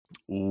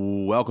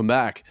Welcome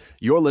back.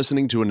 You're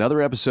listening to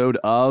another episode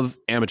of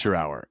Amateur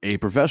Hour, a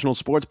professional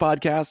sports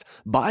podcast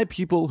by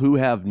people who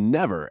have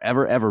never,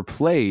 ever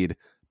played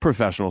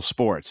professional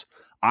sports.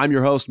 I'm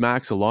your host,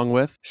 Max, along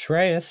with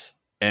Shreyas.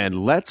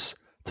 And let's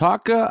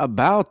talk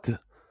about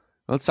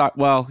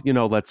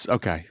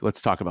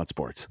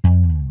sports.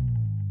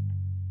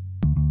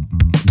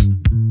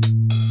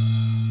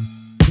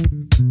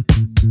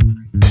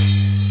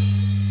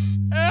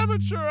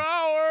 Amateur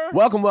Hour.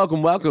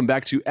 Welcome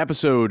back to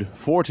episode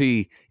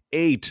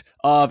 48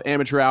 of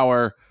Amateur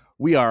Hour.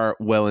 We are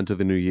well into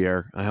the new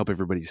year. I hope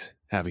everybody's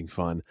having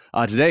fun.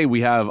 Today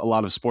we have a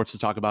lot of sports to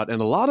talk about and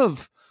a lot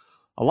of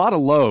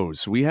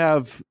lows. We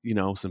have,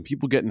 some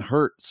people getting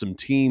hurt, some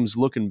teams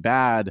looking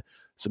bad,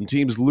 some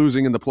teams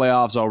losing in the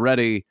playoffs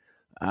already.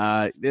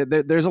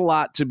 There's a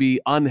lot to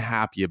be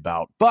unhappy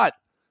about. But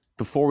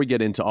before we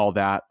get into all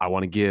that, I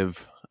want to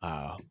give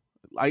a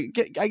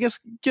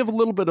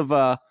little bit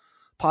of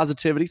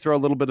positivity, throw a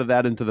little bit of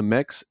that into the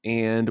mix,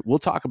 and we'll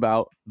talk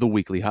about the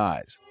weekly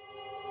highs.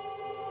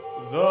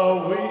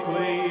 The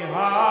weekly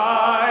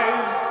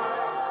highs.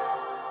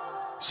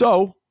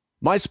 So,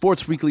 my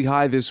sports weekly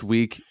high this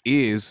week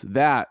is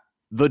that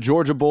the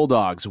Georgia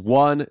Bulldogs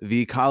won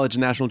the college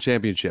national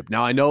championship.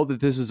 Now, I know that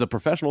this is a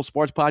professional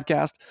sports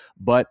podcast,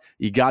 but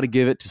you got to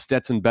give it to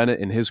Stetson Bennett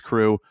and his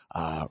crew.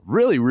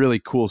 Really, really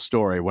cool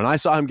story. When I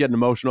saw him getting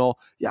emotional,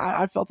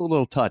 I felt a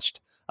little touched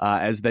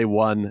as they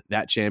won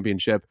that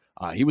championship.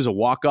 He was a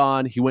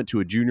walk-on. He went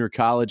to a junior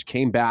college,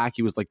 came back.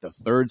 He was like the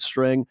third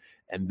string,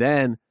 and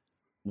then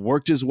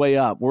worked his way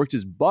up, worked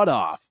his butt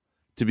off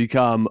to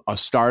become a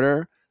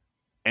starter,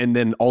 and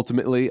then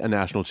ultimately a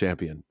national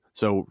champion.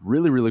 So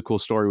really, really cool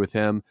story with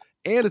him.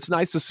 And it's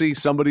nice to see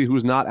somebody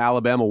who's not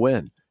Alabama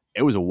win.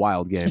 It was a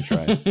wild game,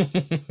 Trey.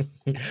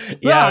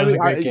 It was a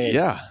great game.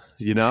 Yeah,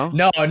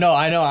 No, I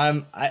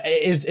know.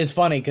 It's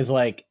funny because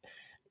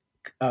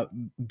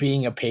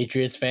being a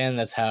Patriots fan,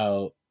 that's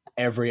how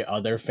every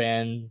other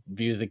fan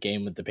views a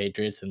game with the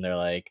Patriots, and they're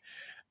like,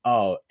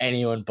 oh,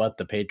 anyone but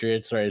the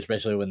Patriots, right?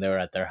 Especially when they were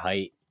at their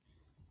height,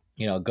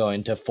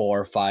 going to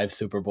 4 or 5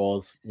 Super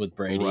Bowls with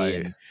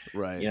Brady.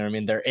 Right. You know what I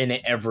mean? They're in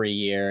it every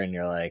year, and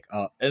you're like,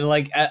 oh, and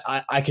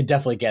I could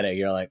definitely get it.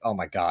 You're like, oh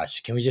my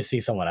gosh, can we just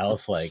see someone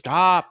else?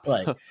 Stop,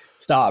 right?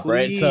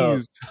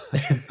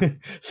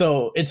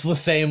 So it's the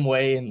same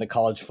way in the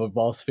college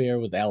football sphere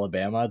with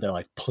Alabama. They're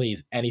like,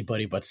 please,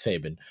 anybody but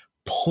Saban,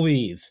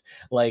 please.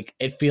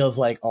 It feels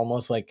like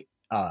almost like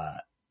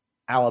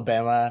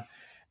Alabama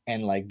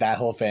and that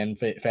whole fan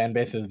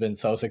base has been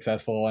so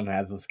successful and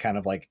has this kind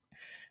of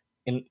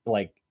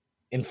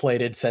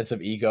inflated sense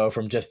of ego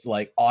from just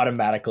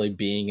automatically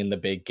being in the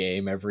big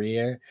game every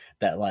year,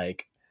 that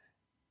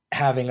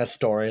having a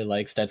story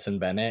like Stetson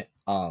Bennett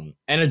and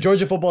a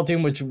Georgia football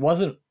team which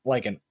wasn't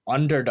an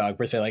underdog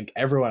per se, like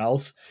everyone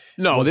else.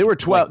 No, they were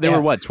 12. They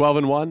were what,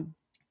 12-1?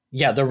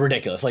 Yeah, they're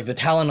ridiculous. The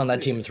talent on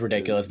that team is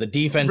ridiculous. The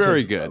defense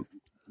very is good,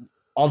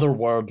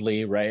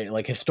 otherworldly, right?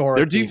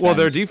 Historic.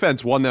 Their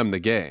defense won them the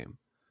game.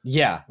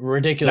 Yeah,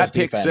 ridiculous. That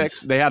pick six,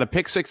 they had a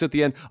pick six at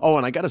the end. Oh,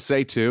 and I got to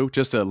say, too,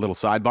 just a little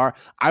sidebar.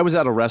 I was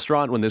at a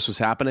restaurant when this was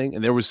happening,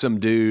 and there was some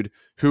dude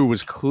who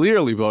was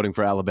clearly voting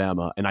for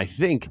Alabama. And I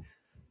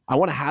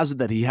want to hazard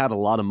that he had a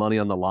lot of money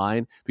on the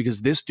line,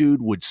 because this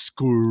dude would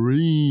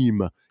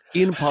scream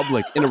in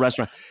public in a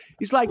restaurant.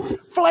 He's like,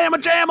 Flamma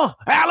Jamma,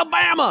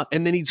 Alabama.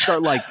 And then he'd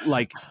start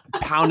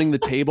pounding the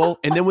table.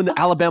 And then when the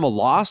Alabama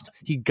lost,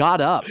 he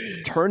got up,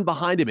 turned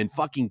behind him, and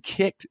fucking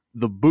kicked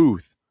the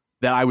booth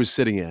that I was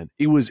sitting in.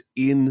 It was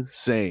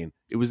insane.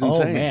 It was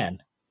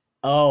insane.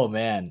 Oh,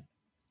 man.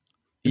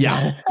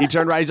 Yeah. He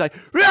turned right. He's like,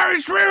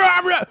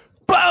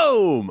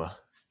 boom.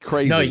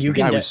 Crazy. No, you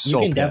can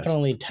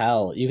definitely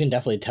tell. You can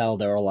definitely tell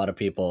there were a lot of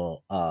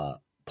people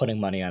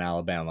putting money on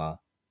Alabama,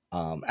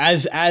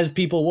 as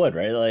people would,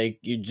 right?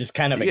 You just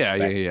kind of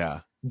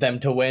expect them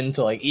to win.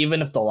 So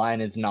even if the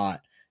line is not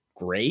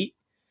great,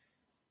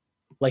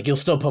 you'll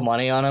still put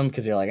money on them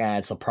because you're like,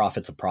 it's a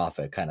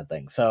profit kind of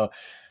thing. So,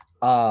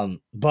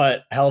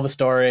 but hell of a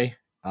story,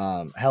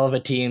 hell of a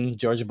team,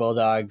 Georgia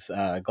Bulldogs.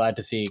 Glad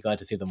to see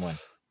them win.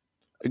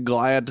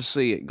 Glad to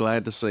see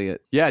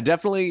it. Yeah,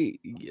 definitely.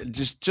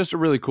 Just a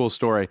really cool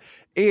story.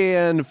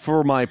 And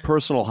for my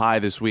personal high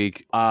this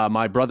week,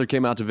 my brother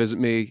came out to visit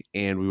me,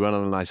 and we went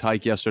on a nice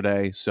hike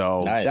yesterday.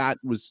 So nice.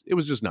 It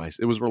was just nice.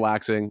 It was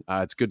relaxing.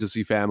 It's good to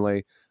see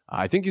family.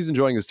 I think he's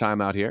enjoying his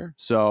time out here.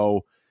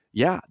 So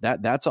yeah,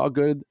 that's all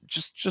good.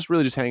 Just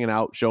really just hanging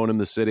out, showing him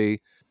the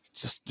city,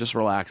 just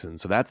relaxing.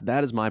 So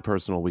that is my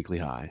personal weekly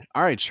high.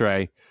 All right,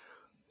 Shrey.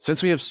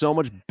 Since we have so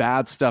much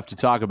bad stuff to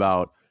talk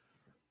about,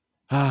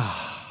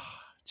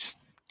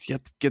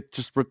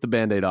 just rip the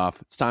Band-Aid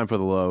off. It's time for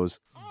the lows.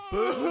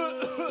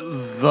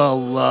 The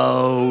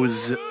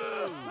lows.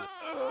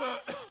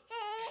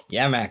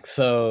 Yeah, Max.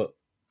 So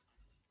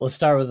let's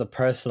start with a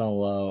personal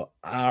low.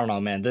 I don't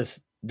know, man. This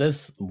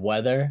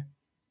weather,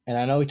 and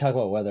I know we talk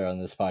about weather on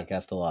this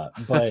podcast a lot,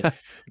 but we're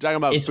talking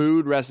about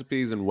food,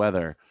 recipes, and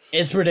weather.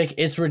 It's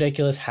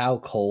ridiculous how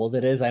cold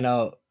it is. I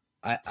know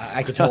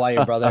I can tell why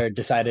your brother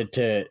decided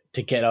to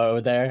get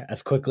over there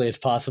as quickly as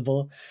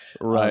possible,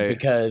 right?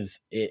 Because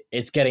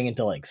it's getting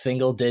into like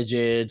single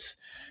digits,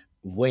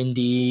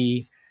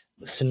 windy,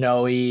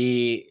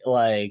 snowy,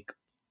 like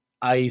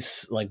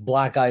ice, like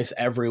black ice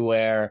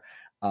everywhere.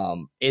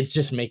 It's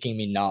just making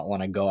me not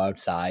want to go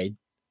outside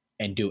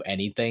and do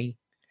anything.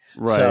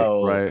 Right,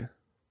 So right.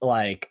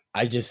 like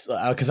I just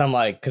because I'm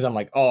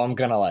like oh, I'm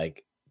gonna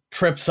like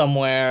trip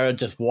somewhere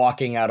just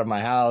walking out of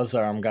my house,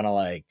 or I'm gonna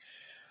like,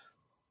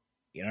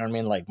 you know what I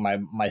mean, like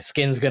my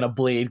skin's gonna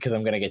bleed because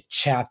I'm gonna get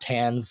chapped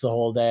hands the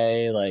whole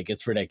day. Like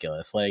it's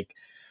ridiculous. Like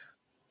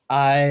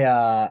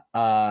I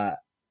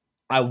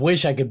I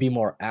wish I could be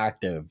more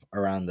active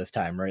around this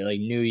time, right? Like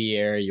New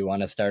Year, you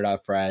want to start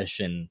off fresh,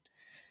 and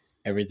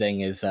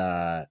everything is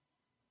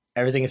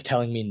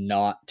telling me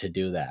not to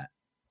do that.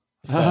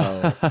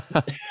 So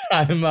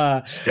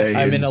I'm Stay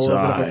in a little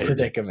bit of a inside.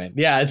 predicament.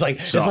 Yeah, it's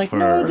like Suffer. it's like,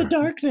 no, the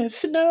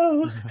darkness,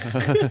 no.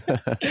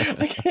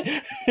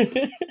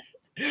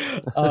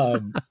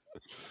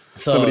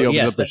 So somebody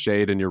opens up the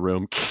shade in your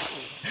room.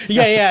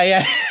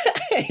 yeah,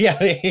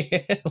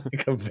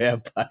 like a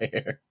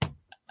vampire.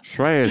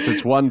 Shreyas,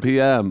 it's 1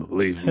 p.m.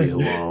 Leave me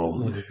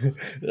alone.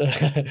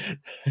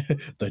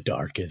 The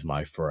dark is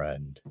my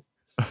friend.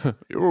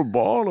 You were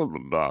born in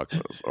the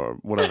darkness, or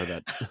whatever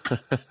that.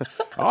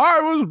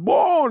 I was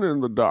born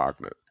in the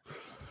darkness.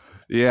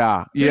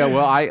 Yeah.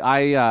 Well,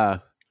 I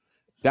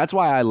that's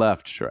why I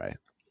left Shrey.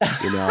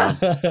 You know,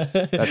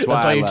 that's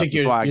why you took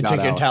your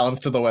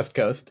talents to the West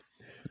Coast.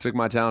 I took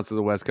my talents to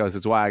the West Coast.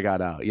 That's why I got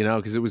out. You know,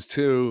 because it was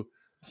too.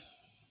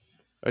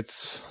 I'm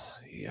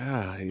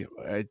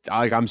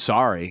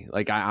sorry.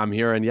 Like I'm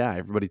hearing,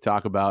 everybody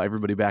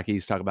back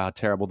east talk about how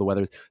terrible the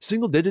weather is.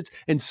 Single digits,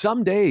 and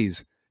some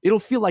days it'll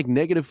feel like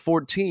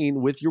 -14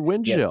 with your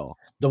wind chill.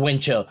 The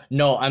wind chill.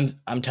 No,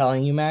 I'm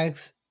telling you,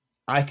 Max,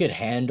 I could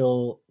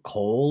handle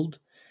cold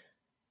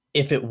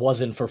if it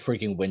wasn't for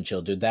freaking wind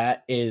chill, dude.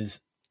 That is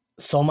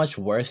so much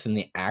worse than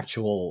the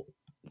actual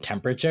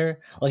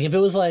temperature. Like if it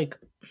was like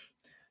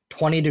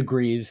 20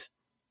 degrees,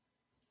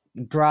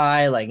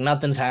 dry, like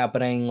nothing's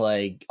happening,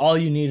 like all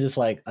you need is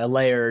like a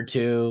layer or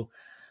two,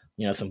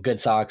 you know, some good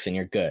socks, and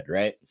you're good,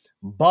 right?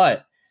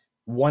 But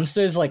once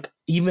there's like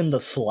even the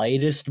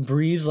slightest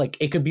breeze, like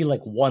it could be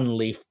like one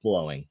leaf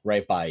blowing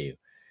right by you,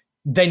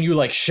 then you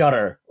like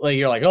shudder, like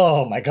you're like,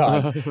 oh my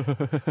god,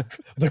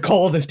 the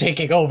cold is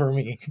taking over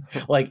me.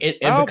 Like it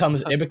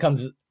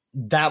becomes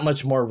that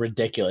much more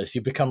ridiculous.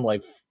 You become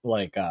like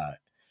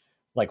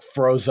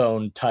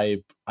Frozone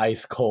type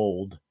ice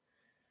cold,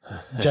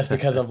 just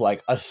because of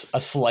like a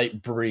slight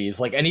breeze.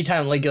 Like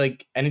anytime like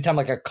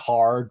a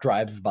car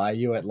drives by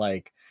you at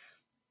like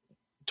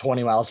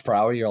 20 miles per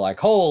hour, you're like,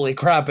 holy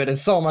crap, it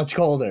is so much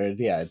colder.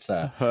 Yeah,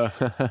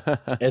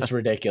 it's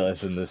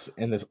ridiculous in this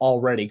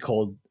already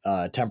cold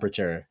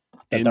temperature.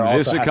 In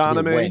this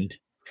economy, wind.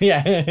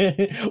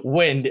 Yeah,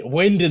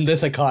 wind in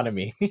this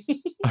economy.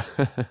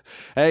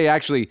 Hey,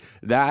 actually,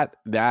 that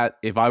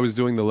if I was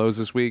doing the lows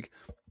this week,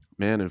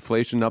 man,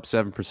 inflation up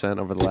 7%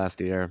 over the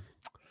last year.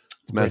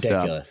 It's messed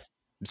ridiculous. Up.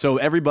 So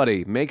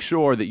everybody, make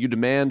sure that you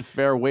demand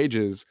fair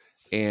wages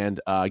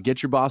and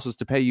get your bosses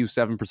to pay you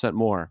 7%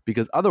 more,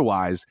 because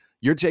otherwise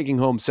you're taking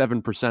home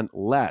 7%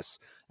 less.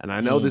 And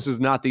I know this is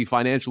not the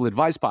financial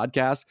advice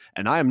podcast,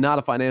 and I am not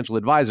a financial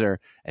advisor,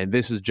 and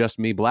this is just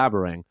me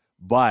blabbering.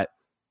 But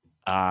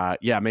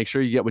make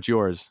sure you get what's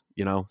yours.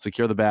 You know,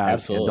 secure the bag.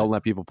 Absolutely. And don't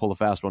let people pull a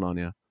fast one on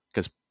you,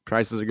 because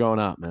prices are going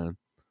up, man.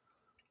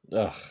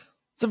 Ugh.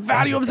 The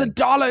value of the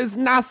dollar is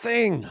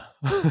nothing.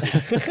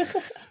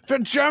 For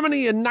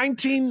Germany in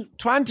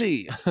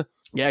 1920.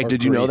 Yeah,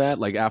 did you know that?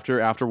 Like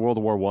after World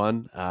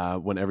War I,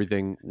 when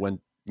everything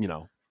went,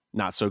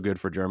 not so good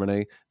for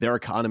Germany, their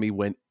economy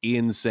went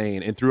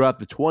insane. And throughout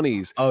the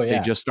 20s, they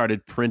just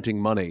started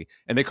printing money.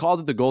 And they called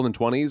it the Golden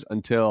 20s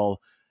until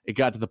it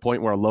got to the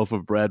point where a loaf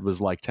of bread was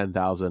like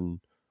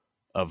 10,000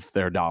 of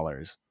their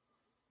dollars.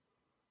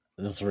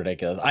 That's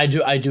ridiculous. I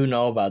do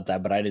know about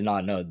that, but I did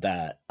not know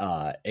that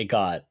it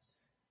got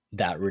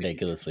that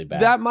ridiculously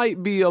bad. That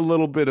might be a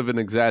little bit of an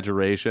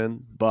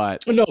exaggeration,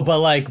 but no, but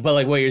like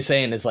what you're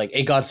saying is like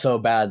it got so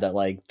bad that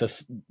like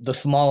the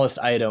smallest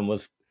item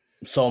was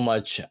so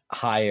much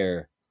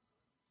higher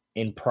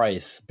in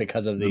price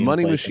because of the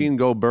money machine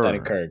go burr that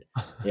occurred.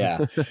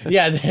 Yeah,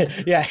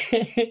 yeah.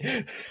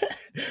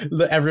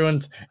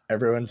 Everyone's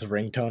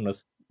ringtone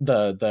was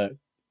the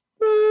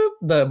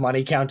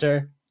money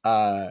counter.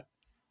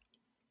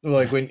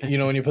 Like when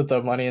you put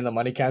the money in the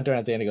money counter and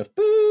at the end it goes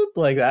boop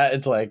like that.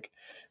 It's like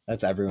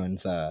that's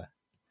everyone's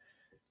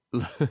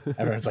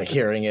like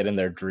hearing it in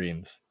their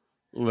dreams.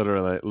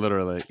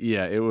 Literally.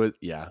 Yeah, it was.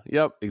 Yeah.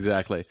 Yep.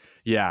 Exactly.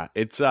 Yeah.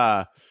 It's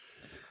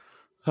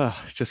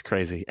just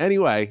crazy.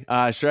 Anyway,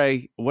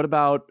 Shrey, what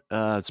about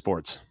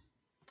sports?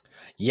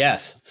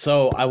 Yes.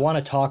 So I want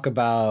to talk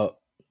about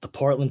the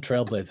Portland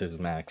Trailblazers,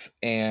 Max,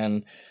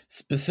 and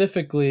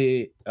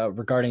specifically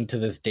regarding to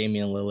this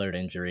Damian Lillard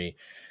injury.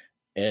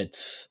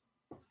 It's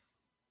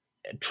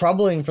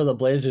troubling for the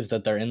Blazers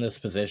that they're in this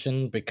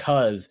position,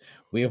 because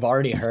we have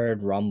already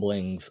heard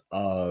rumblings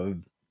of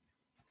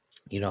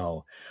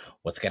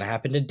what's going to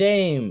happen to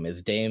Dame?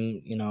 Is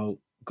Dame,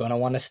 going to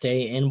want to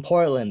stay in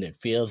Portland? It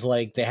feels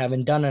like they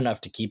haven't done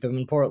enough to keep him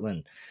in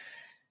Portland.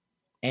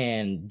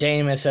 And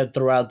Dame has said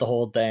throughout the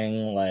whole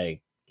thing,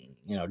 like,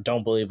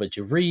 don't believe what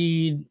you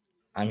read.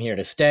 I'm here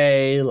to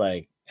stay.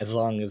 Like, as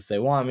long as they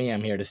want me,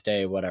 I'm here to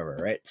stay, whatever,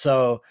 right?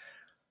 So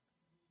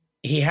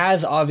he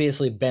has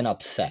obviously been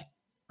upset,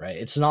 right?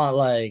 It's not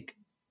like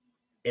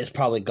it's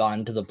probably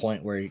gotten to the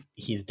point where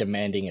he's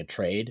demanding a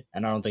trade.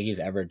 And I don't think he's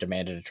ever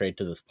demanded a trade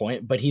to this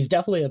point, but he's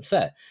definitely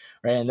upset,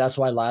 right? And that's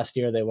why last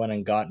year they went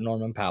and got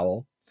Norman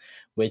Powell,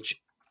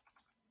 which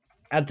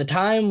at the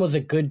time was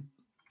a good,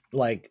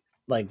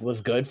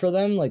 was good for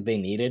them. Like, they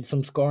needed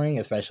some scoring,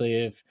 especially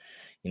if,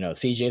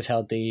 CJ's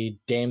healthy,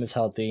 Dame is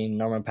healthy,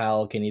 Norman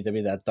Powell can either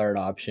be that third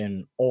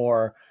option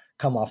or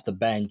come off the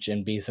bench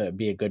and be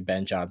a good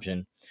bench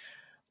option.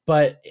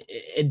 But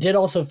it did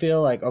also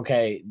feel like,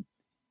 okay,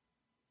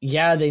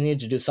 yeah, they need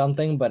to do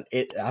something, but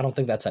I don't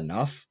think that's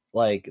enough.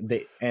 Like,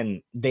 they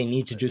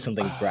need to do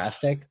something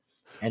drastic.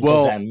 And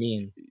does that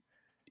mean?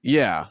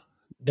 Yeah.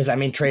 Does that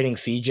mean trading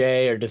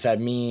CJ, or does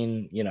that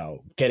mean,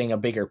 getting a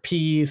bigger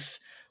piece,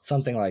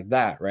 something like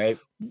that, right?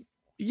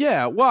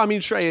 Yeah. Well, I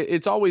mean, Shrey,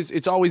 it's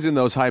always in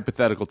those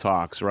hypothetical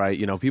talks, right?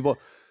 People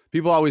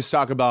always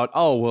talk about,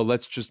 oh, well,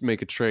 let's just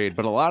make a trade.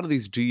 But a lot of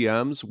these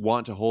GMs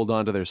want to hold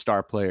on to their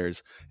star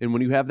players. And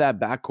when you have that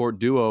backcourt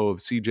duo of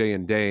CJ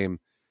and Dame,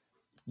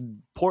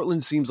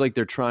 Portland seems like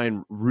they're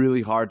trying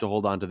really hard to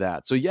hold on to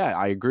that. So, yeah,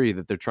 I agree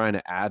that they're trying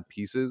to add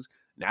pieces.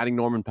 And adding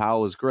Norman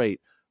Powell is great.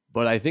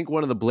 But I think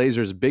one of the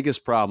Blazers'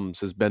 biggest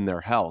problems has been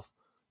their health,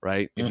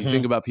 right? If you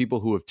think about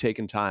people who have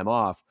taken time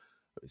off,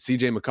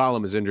 CJ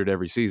McCollum is injured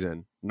every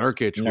season.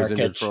 Nurkic was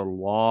injured for a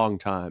long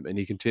time, and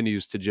he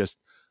continues to just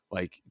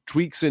like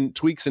tweaks and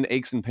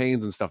aches and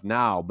pains and stuff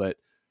now. But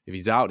if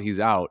he's out, he's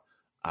out.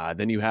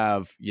 Then you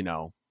have,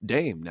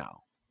 Dame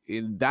now.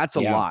 That's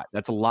a lot.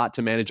 That's a lot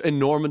to manage. And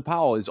Norman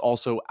Powell is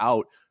also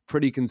out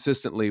pretty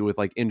consistently with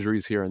like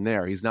injuries here and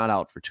there. He's not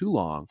out for too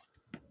long.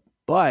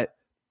 But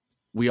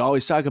we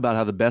always talk about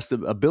how the best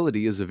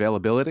ability is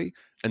availability,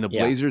 and the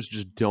Blazers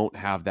just don't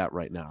have that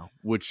right now,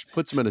 which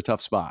puts them in a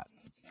tough spot.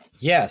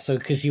 Yeah, so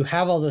because you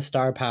have all the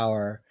star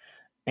power,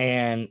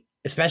 and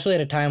especially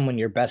at a time when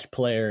your best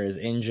player is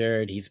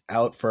injured, he's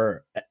out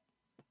for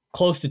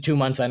close to 2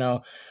 months. I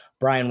know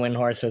Brian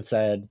Windhorst had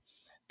said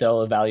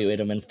they'll evaluate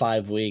him in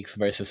 5 weeks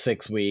versus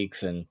 6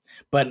 weeks,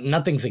 but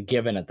nothing's a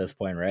given at this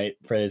point, right,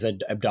 for his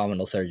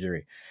abdominal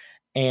surgery.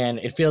 And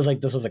it feels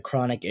like this was a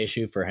chronic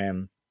issue for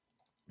him.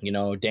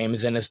 Dame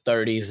is in his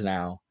 30s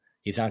now.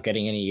 He's not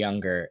getting any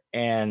younger.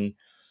 And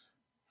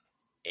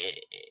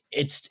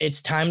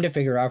it's time to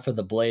figure out for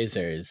the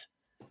Blazers,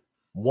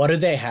 what do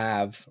they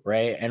have,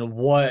 right? And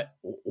what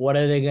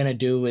are they going to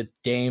do with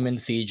Dame and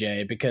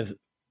CJ? Because,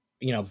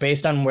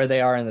 based on where they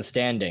are in the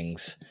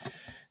standings,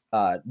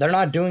 they're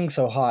not doing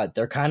so hot.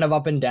 They're kind of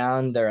up and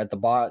down. They're at the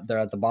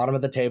bottom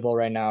of the table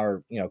right now,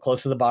 or,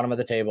 close to the bottom of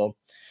the table.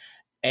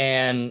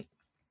 And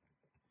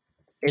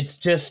it's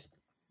just,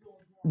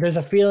 there's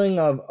a feeling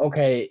of,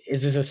 okay,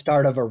 is this a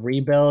start of a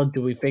rebuild?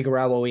 Do we figure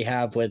out what we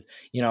have with,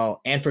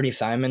 Anthony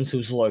Simons,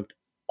 who's looked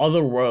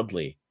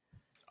otherworldly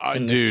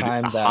in this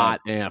time?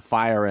 Hot ant,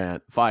 fire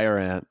ant.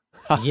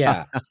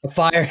 Yeah,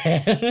 fire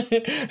ant.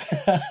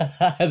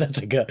 That's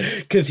a good,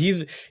 because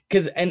you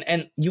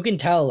can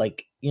tell,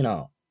 like,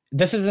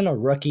 this isn't a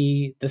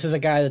rookie. This is a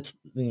guy that's,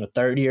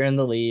 third year in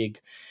the league.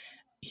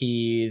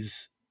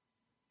 He's,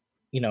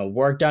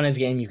 worked on his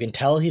game. You can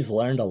tell he's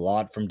learned a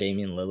lot from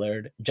Damian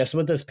Lillard, just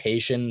with his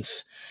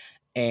patience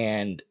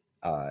and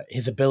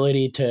his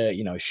ability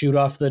to, shoot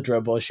off the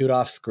dribble, shoot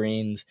off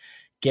screens,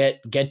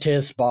 get to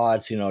his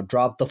spots,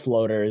 drop the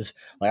floaters.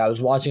 Like, I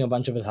was watching a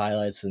bunch of his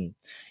highlights, and,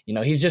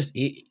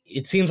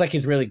 it seems like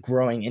he's really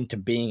growing into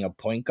being a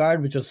point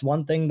guard, which is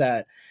one thing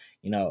that,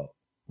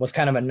 was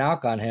kind of a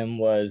knock on him,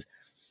 was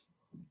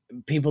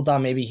people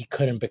thought maybe he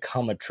couldn't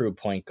become a true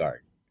point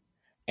guard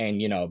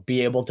and,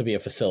 be able to be a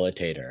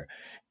facilitator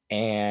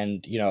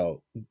and,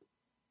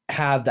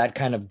 have that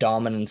kind of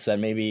dominance that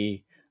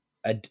maybe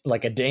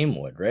like a Dame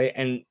would, right?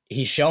 And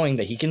he's showing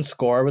that he can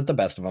score with the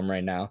best of them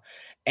right now,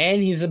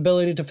 and his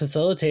ability to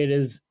facilitate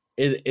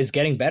is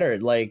getting better.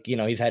 Like,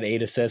 he's had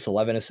 8 assists,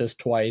 11 assists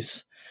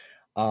twice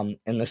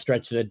in the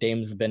stretch that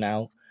Dame's been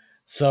out.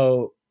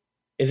 So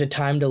is it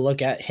time to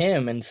look at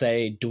him and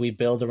say, do we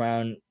build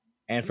around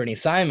Anthony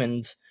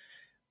Simons?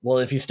 Well,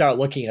 if you start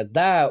looking at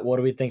that, what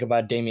do we think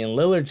about Damian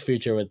Lillard's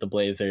future with the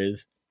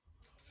Blazers?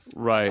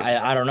 Right.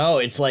 I don't know.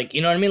 It's like,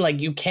 you know what I mean?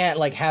 Like, you can't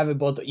like have it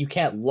both. You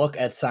can't look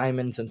at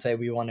Simons and say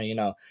we want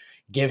to,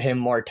 give him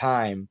more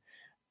time,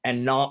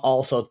 and not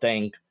also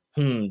think,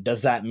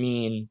 does that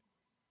mean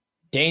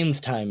Dame's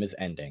time is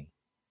ending?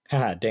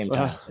 Dame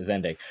time is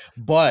ending.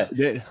 But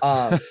you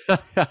know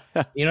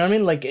what I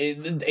mean? Like,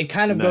 it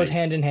kind of goes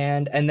hand in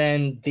hand. And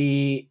then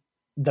the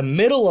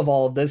middle of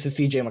all of this is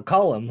CJ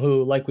McCollum,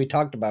 who, like we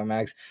talked about,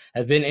 Max,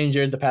 has been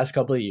injured the past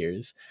couple of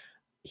years.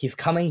 He's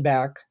coming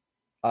back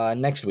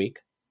next week.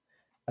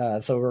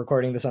 So we're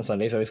recording this on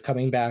Sunday. So he's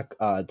coming back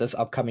this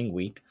upcoming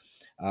week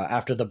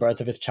after the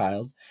birth of his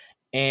child.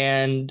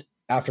 and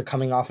after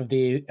coming off of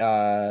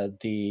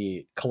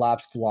the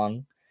collapsed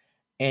lung,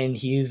 and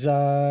he's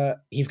going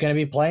to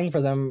be playing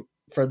for them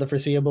for the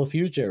foreseeable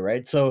future,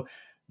 right? So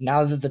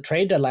now that the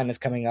trade deadline is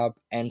coming up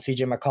and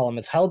CJ McCollum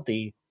is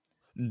healthy,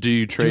 do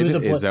you trade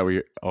it? Is that what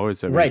you're? Oh,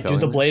 is that what right? You're do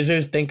the me?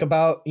 Blazers think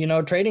about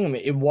trading him?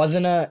 It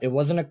wasn't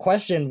a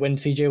question when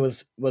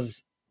CJ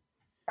was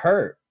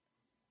hurt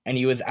and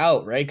he was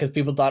out, right? Because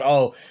people thought,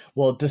 oh,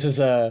 well, this is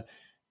an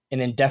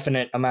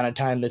indefinite amount of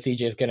time that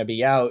CJ is going to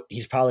be out.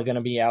 He's probably going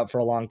to be out for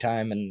a long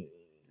time, and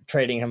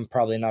trading him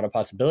probably not a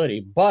possibility.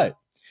 But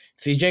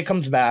CJ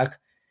comes back.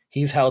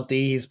 He's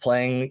healthy. He's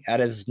playing at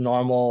his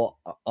normal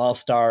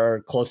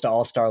all-star, close to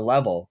all-star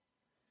level.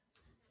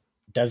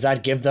 Does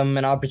that give them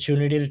an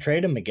opportunity to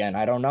trade him again?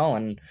 I don't know.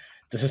 And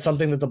this is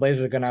something that the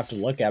Blazers are going to have to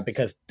look at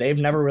because they've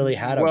never really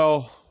had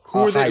a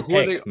high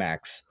pick,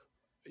 Max.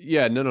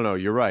 Yeah, no.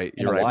 You're right.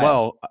 You're right.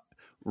 Well,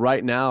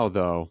 right now,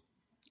 though,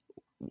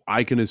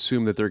 I can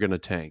assume that they're going to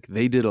tank.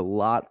 They did a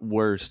lot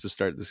worse to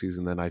start the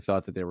season than I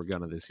thought that they were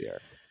going to this year,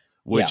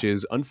 which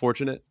is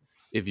unfortunate.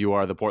 If you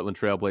are the Portland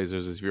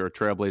Trailblazers, if you're a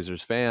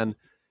Trailblazers fan,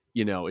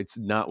 it's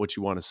not what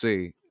you want to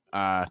see.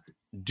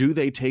 Do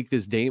they take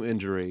this Dame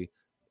injury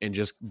and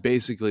just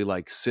basically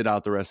sit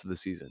out the rest of the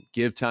season?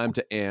 Give time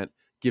to Ant,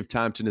 give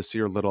time to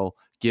Nasir Little,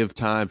 give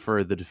time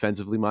for the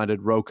defensively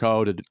minded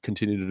Rocco to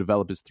continue to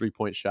develop his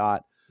 3-point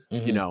shot.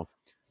 Mm-hmm.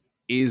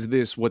 Is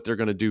this what they're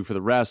going to do for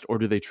the rest, or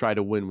do they try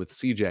to win with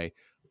CJ?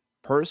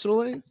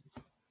 Personally,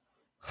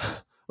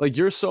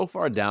 you're so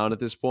far down at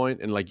this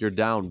point and you're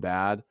down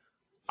bad.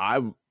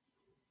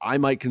 I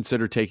might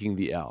consider taking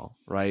the L,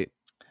 right?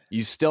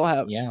 You still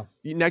have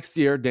next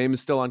year, Dame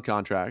is still on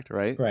contract,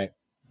 right? Right.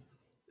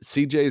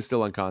 CJ is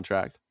still on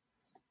contract.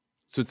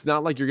 So it's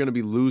not like you're going to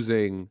be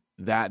losing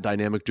that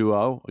dynamic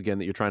duo, again,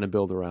 that you're trying to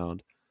build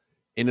around.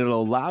 And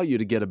it'll allow you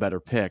to get a better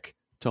pick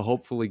to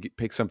hopefully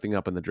pick something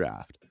up in the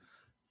draft.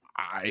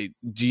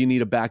 Do you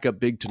need a backup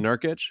big to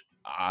Nurkic?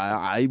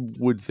 I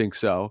would think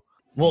so.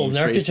 Well,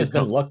 Nurkic has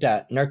been looked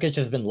at. Nurkic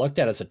has been looked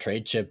at as a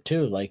trade chip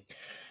too.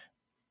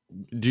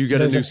 Do you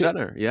get a new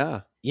center?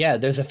 Yeah. Yeah,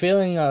 there's a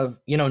feeling of,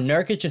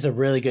 Nurkic is a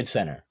really good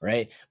center,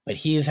 right? But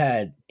he's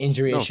had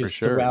injury issues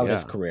throughout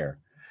his career.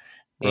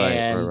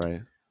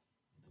 Right.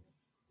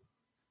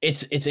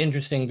 It's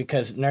interesting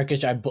because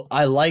Nurkic,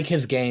 I like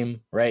his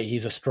game, right?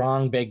 He's a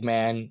strong big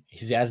man.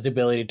 He has the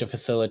ability to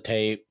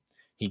facilitate.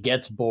 He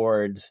gets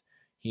boards.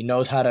 He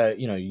knows how to,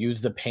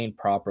 use the paint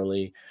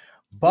properly.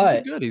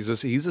 But he's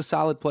a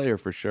solid player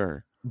for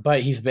sure.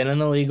 But he's been in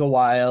the league a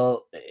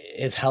while.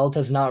 His health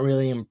has not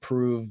really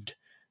improved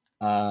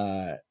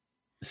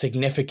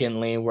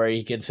significantly where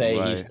you could say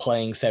he's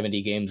playing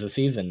 70 games a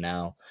season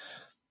now.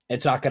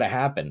 It's not going to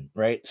happen,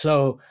 right?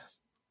 So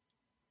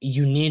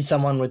you need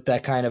someone with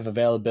that kind of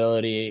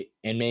availability,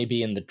 and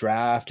maybe in the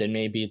draft and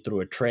maybe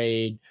through a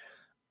trade.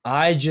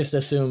 I just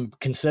assume,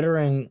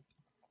 considering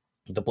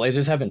the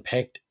Blazers haven't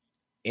picked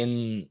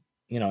in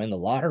the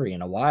lottery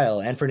in a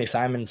while, Anthony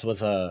Simons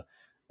was I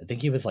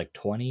think he was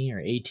 20 or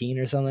 18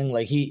 or something.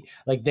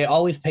 They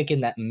always pick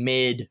in that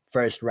mid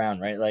first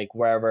round, right?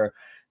 Wherever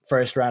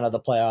first round of the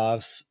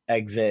playoffs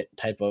exit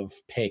type of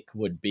pick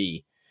would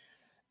be.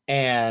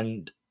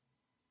 And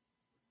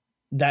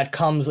that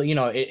comes,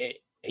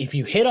 if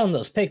you hit on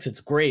those picks, it's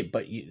great,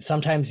 but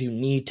sometimes you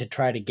need to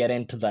try to get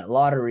into that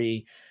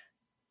lottery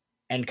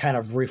and kind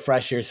of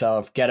refresh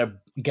yourself, get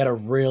a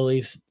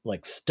really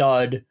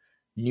stud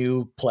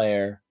new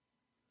player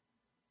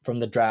from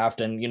the draft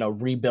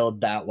and,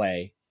 rebuild that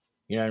way.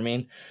 You know what I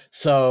mean?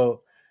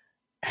 So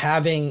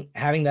having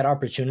that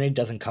opportunity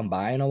doesn't come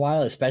by in a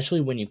while,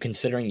 especially when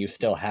considering you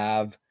still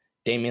have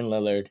Damian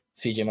Lillard,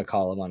 CJ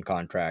McCollum on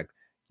contract.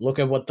 Look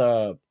at what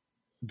the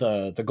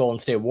Golden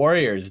State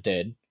Warriors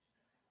did,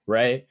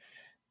 right?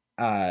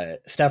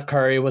 Steph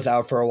Curry was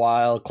out for a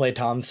while, Klay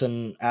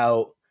Thompson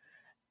out,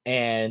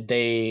 and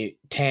they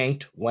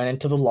tanked, went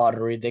into the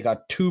lottery. They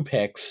got 2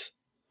 picks.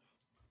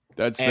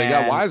 They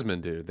got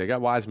Wiseman, dude. They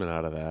got Wiseman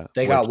out of that.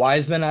 They got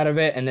Wiseman out of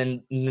it, and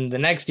then the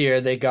next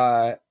year they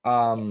got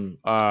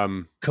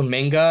Kuminga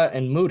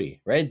and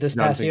Moody, right? This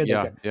past year,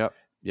 Yep.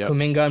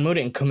 Kuminga and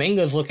Moody, and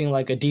Kuminga's looking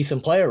like a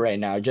decent player right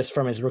now, just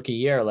from his rookie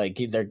year.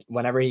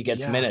 Whenever he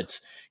gets minutes,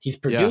 he's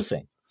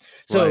producing.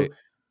 So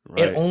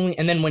it only,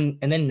 and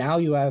then now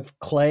you have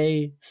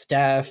Klay,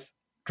 Steph,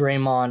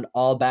 Draymond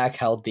all back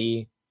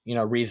healthy,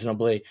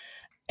 reasonably,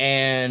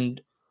 and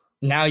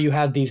now you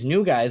have these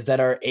new guys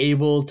that are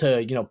able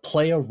to,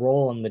 play a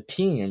role in the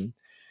team,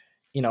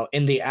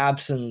 in the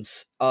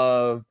absence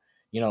of,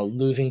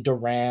 losing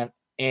Durant.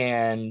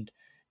 And,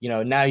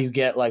 now you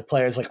get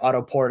players like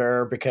Otto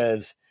Porter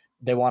because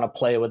they want to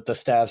play with the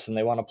Stephs and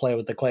they want to play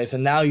with the Clays.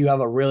 And now you have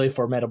a really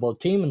formidable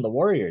team in the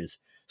Warriors.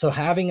 So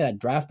having that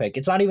draft pick,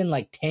 it's not even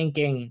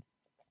tanking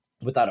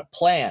without a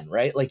plan,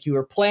 right?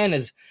 Your plan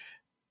has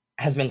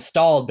been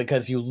stalled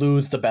because you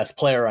lose the best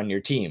player on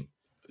your team.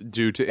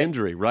 Due to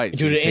injury, right?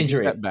 Due to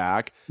injury.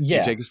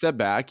 You take a step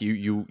back.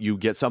 You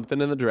get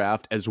something in the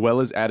draft, as well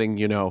as adding,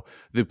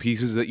 the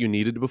pieces that you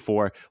needed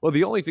before. Well,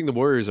 the only thing the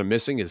Warriors are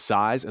missing is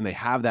size, and they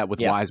have that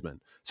with Wiseman.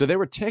 So they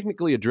were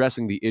technically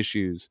addressing the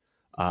issues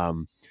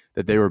that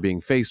they were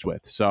being faced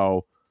with.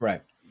 So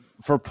right.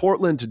 For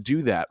Portland to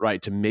do that,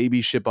 right, to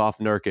maybe ship off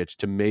Nurkic,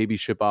 to maybe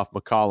ship off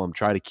McCollum,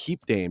 try to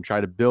keep Dame,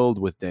 try to build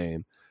with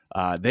Dame,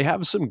 they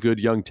have some good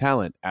young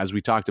talent, as we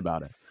talked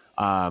about it.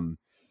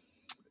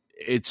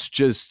 It's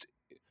just,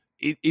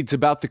 it's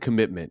about the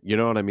commitment. You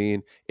know what I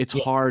mean? It's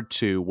hard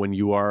to, when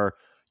you're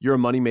a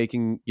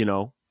money-making,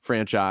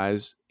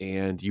 franchise,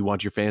 and you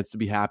want your fans to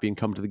be happy and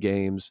come to the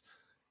games.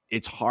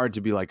 It's hard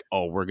to be like,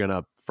 oh, we're going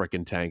to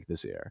freaking tank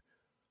this year.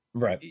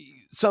 Right.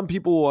 Some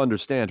people will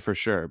understand for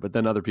sure, but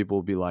then other people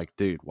will be like,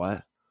 dude,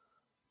 what?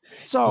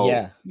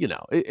 So,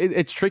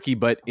 it's tricky,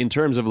 but in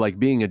terms of like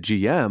being a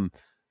GM,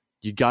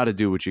 you got to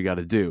do what you got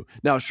to do.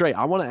 Now, Shrey,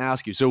 I want to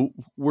ask you, so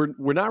we're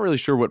not really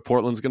sure what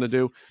Portland's going to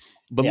do,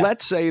 but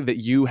let's say that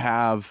you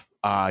have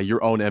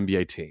your own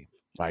NBA team,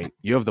 right?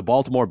 You have the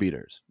Baltimore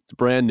Beaters. It's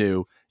brand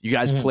new. You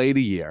guys played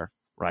a year,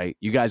 right?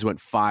 You guys went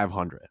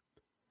 500.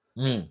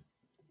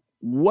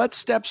 What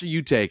steps are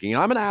you taking?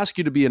 And I'm going to ask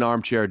you to be an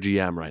armchair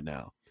GM right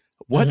now.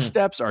 What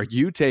steps are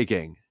you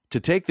taking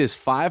to take this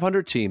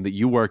 500 team that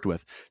you worked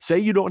with? Say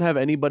you don't have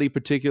anybody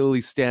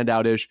particularly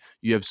standout-ish.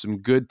 You have some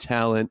good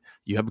talent.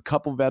 You have a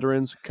couple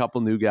veterans, a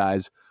couple new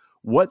guys.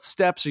 What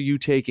steps are you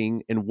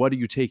taking, and what are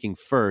you taking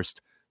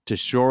first to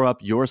shore up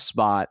your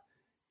spot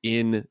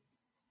in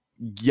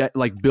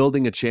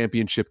building a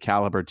championship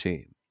caliber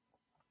team?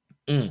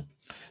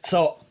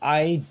 So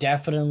I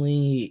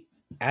definitely,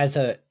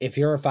 if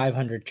you're a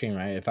 500 team,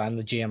 right? If I'm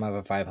the GM of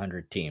a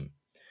 500 team,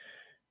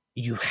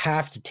 you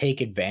have to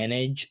take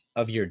advantage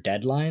of your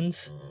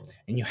deadlines,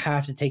 and you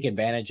have to take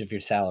advantage of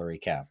your salary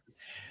cap.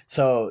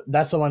 So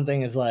that's the one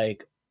thing is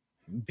like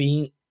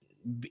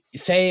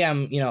say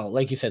I'm,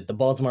 like you said, the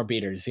Baltimore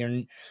Beaters,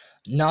 you're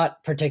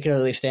not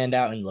particularly stand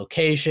out in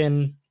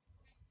location,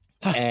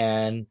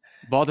 and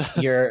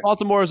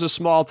Baltimore is a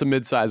small to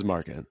mid-sized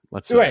market.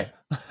 Let's say. Right.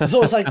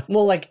 So it's like,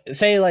 well, like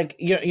say like,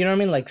 you know what I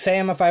mean? Like say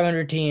I'm a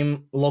 500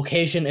 team,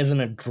 location isn't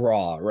a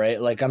draw,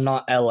 right? Like I'm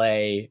not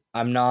LA,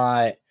 I'm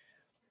not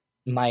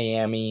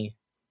Miami,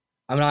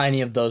 I'm not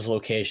any of those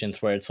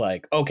locations where it's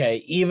like,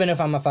 okay, even if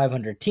I'm a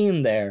 500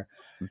 team there,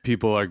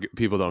 people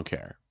don't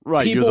care,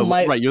 right? You're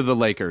the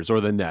Lakers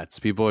or the Nets.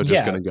 People are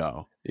just gonna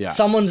go. Yeah,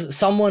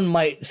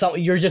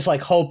 you're just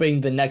like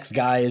hoping the next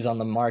guy is on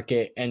the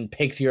market and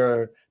picks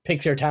your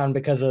town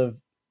because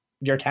of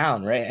your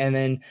town, right? And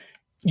then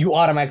you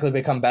automatically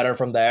become better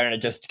from there, and it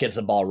just gets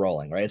the ball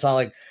rolling, right? It's not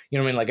like, you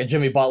know what I mean, like a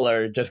Jimmy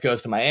Butler just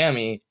goes to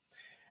Miami,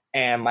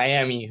 and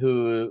Miami,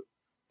 who,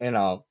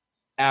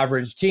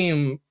 average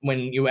team,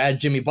 when you add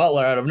Jimmy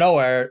Butler out of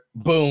nowhere,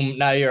 boom,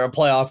 now you're a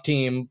playoff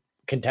team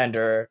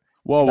contender.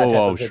 Whoa,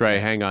 Shrey,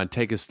 hang on.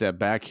 Take a step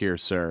back here,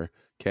 sir.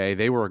 Okay,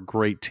 they were a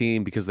great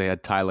team because they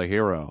had Tyler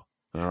Hero.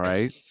 All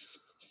right?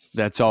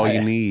 That's all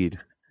you need.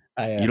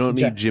 You don't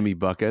need Jimmy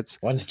Buckets.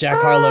 Once Jack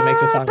Harlow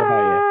makes a song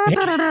about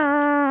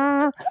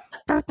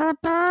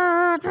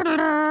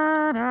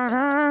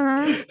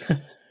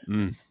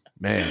you.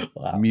 Man,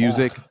 wow,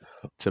 music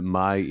to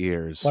my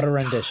ears. What a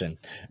rendition.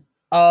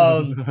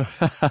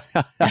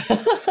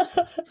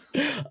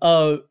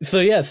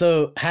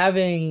 So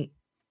having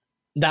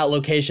that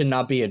location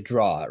not be a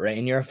draw, right?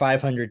 And you're a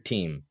 500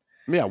 team.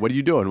 Yeah, what are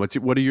you doing?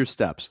 What are your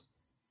steps?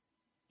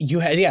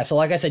 So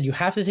like I said, you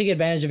have to take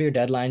advantage of your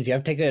deadlines. You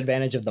have to take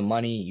advantage of the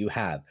money you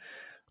have.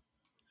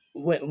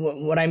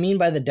 What I mean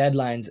by the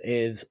deadlines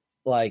is,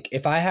 like,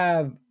 if I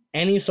have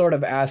any sort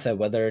of asset,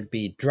 whether it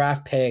be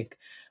draft pick,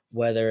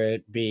 whether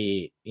it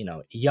be,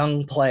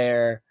 young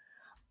player,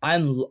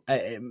 I'm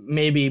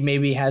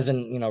maybe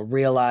hasn't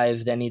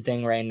realized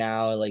anything right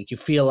now. Like, you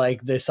feel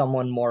like there's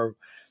someone more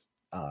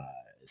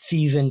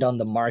seasoned on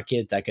the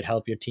market that could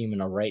help your team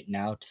in a right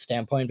now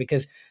standpoint,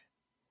 because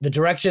the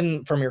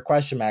direction from your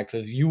question, Max,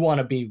 is you want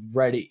to be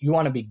ready. You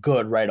want to be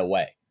good right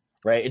away,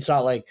 right? It's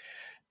not like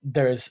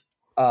there's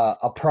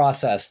a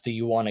process that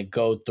you want to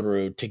go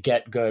through to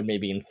get good,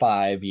 maybe in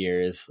 5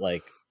 years,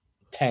 like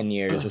 10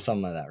 years or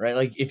something like that, right?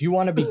 Like, if you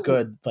want to be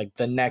good, like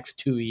the next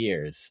 2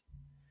 years.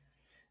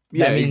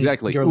 Yeah,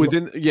 exactly. That's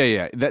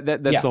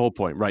the whole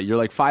point, right? You're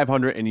like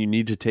 500 and you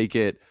need to take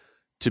it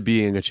to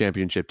being a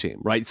championship team,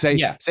 right? Say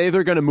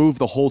they're going to move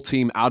the whole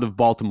team out of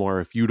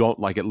Baltimore if you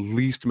don't at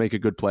least make a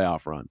good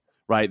playoff run,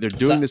 right? They're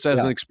doing this as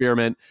an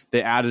experiment.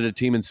 They added a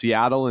team in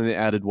Seattle and they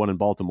added one in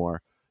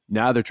Baltimore.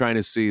 Now they're trying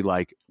to see,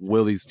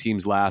 will these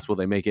teams last? Will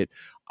they make it?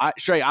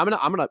 Shrey, I'm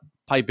gonna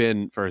pipe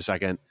in for a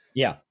second.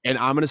 Yeah. And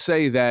I'm going to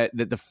say that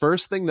the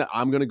first thing that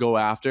I'm going to go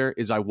after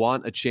is I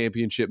want a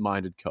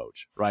championship-minded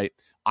coach, right?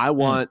 I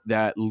want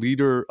that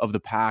leader of the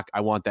pack.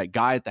 I want that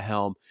guy at the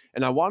helm.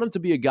 And I want him to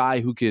be a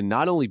guy who can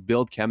not only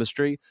build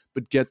chemistry,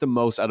 but get the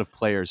most out of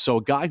players. So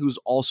a guy who's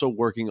also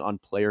working on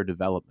player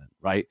development,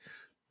 right?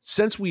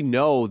 Since we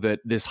know that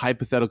this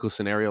hypothetical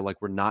scenario,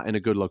 we're not in a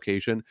good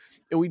location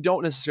and we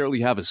don't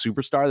necessarily have a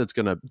superstar that's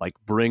going to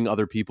bring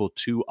other people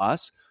to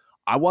us,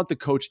 I want the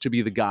coach to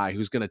be the guy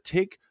who's going to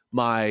take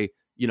my,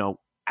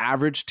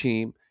 average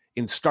team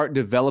and start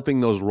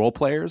developing those role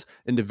players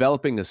and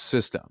developing a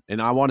system.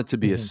 And I want it to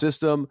be a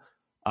system,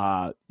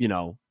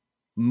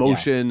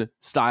 motion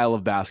style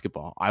of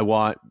basketball. I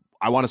want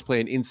us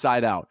playing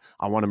inside out.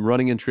 I want them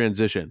running in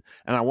transition.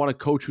 And I want a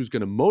coach who's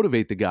going to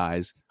motivate the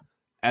guys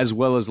as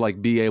well as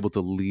like be able to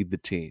lead the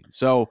team.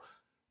 So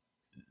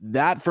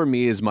that for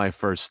me is my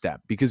first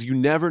step, because you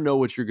never know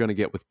what you're going to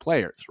get with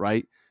players,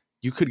 right?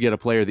 You could get a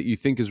player that you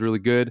think is really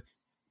good,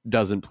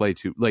 doesn't play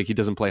he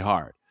doesn't play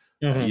hard.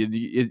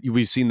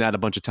 We've seen that a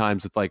bunch of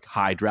times with like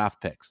high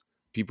draft picks.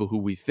 People who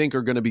we think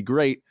are going to be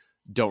great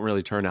don't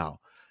really turn out.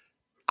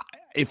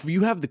 If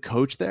you have the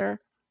coach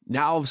there,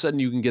 now all of a sudden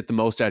you can get the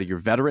most out of your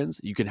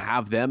veterans. You can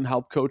have them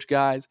help coach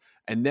guys,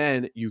 and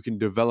then you can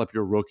develop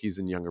your rookies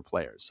and younger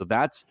players. So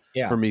that's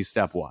for me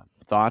step one.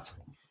 Thoughts?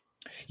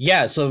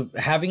 Yeah, so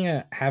having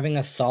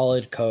a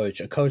solid coach,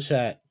 a coach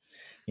that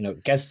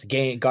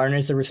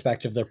garners the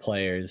respect of their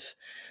players,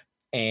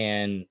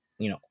 and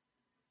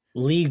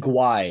league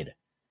wide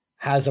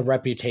has a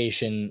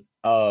reputation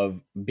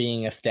of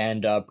being a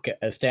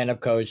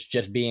stand-up coach,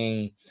 just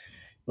being,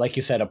 like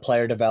you said, a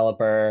player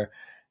developer,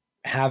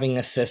 having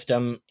a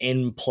system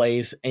in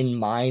place in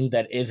mind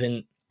that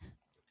isn't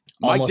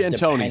Mike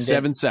D'Antoni,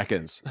 7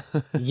 seconds.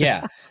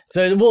 Yeah.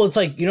 So, well, it's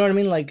like, you know what I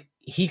mean? Like,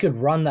 he could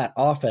run that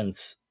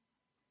offense.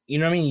 You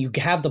know what I mean? You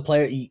have the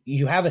player,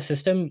 you have a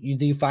system,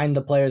 you find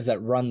the players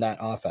that run that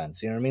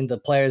offense. You know what I mean? The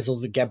players will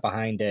get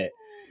behind it.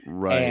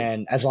 Right.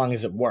 And as long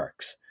as it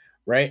works.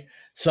 Right.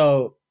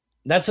 So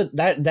that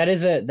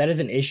is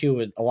an issue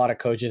with a lot of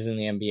coaches in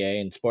the NBA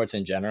and sports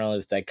in general,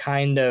 is they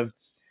kind of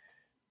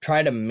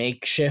try to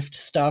makeshift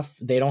stuff.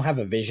 They don't have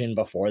a vision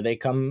before they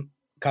come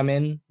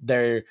in.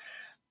 They're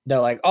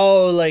like,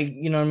 oh, like,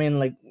 you know what I mean?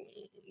 Like,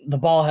 the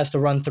ball has to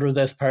run through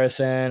this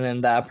person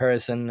and that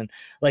person. And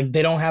like,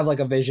 they don't have like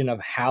a vision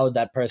of how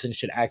that person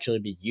should actually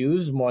be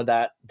used, more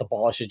that the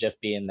ball should just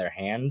be in their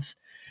hands.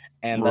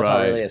 And that's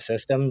not really a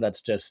system.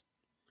 That's just,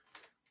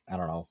 I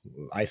don't know,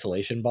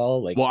 isolation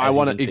ball. Like, well, I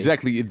want to,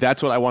 exactly.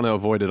 That's what I want to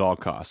avoid at all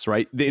costs.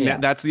 Right.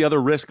 That's the other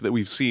risk that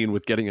we've seen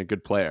with getting a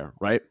good player.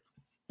 Right.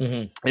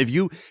 Mm-hmm.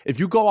 If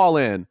you go all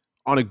in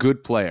on a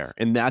good player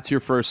and that's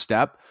your first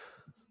step,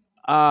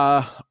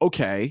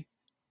 okay,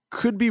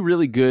 could be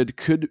really good.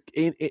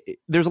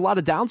 There's a lot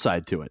of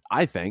downside to it.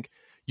 I think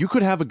you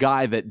could have a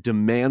guy that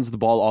demands the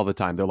ball all the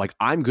time. They're like,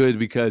 I'm good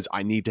because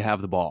I need to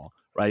have the ball,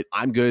 right?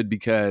 I'm good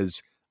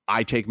because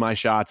I take my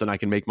shots and I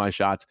can make my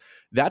shots.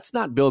 That's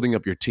not building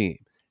up your team.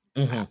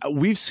 Mm-hmm.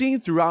 We've seen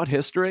throughout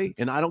history,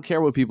 and I don't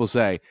care what people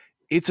say,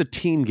 it's a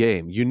team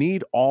game. You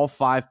need all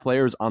 5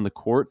 players on the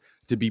court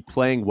to be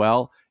playing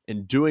well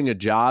and doing a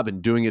job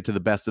and doing it to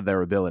the best of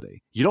their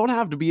ability. You don't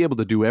have to be able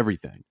to do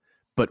everything.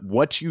 But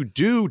what you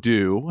do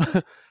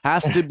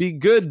has to be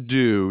good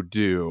do.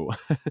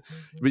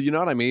 But you know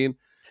what I mean?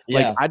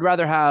 Yeah. Like, I'd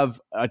rather have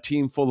a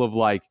team full of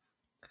like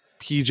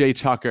PJ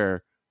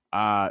Tucker,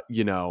 like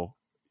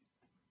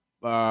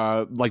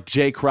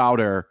Jay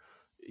Crowder,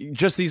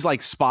 just these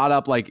like spot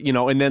up, like,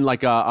 and then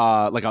like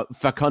a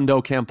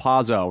Facundo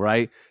Campazzo,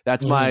 right?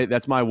 That's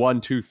my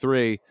 1, 2,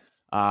 3,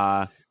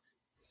 and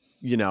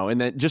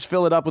then just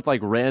fill it up with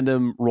like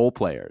random role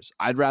players.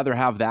 I'd rather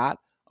have that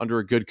under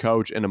a good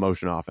coach and a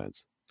motion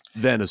offense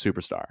than a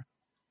superstar.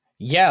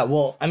 Yeah,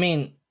 well, I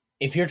mean,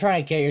 if you're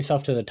trying to get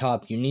yourself to the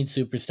top, you need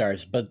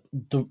superstars, but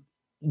the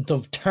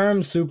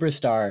term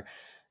superstar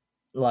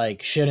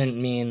like shouldn't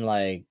mean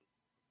like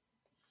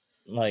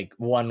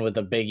one with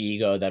a big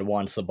ego that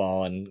wants the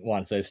ball and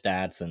wants their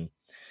stats and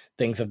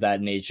things of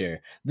that nature.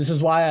 This is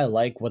why I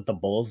like what the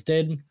Bulls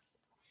did,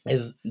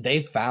 is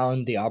they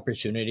found the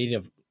opportunity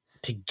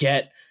to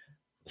get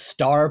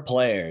star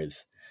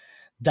players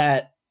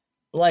that,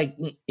 like,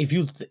 if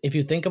you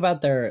think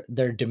about their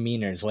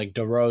demeanors, like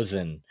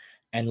DeRozan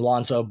and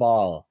Lonzo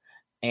Ball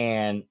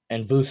and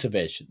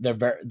Vucevic,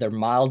 they're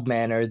mild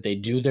mannered. They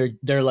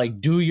they're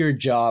like do your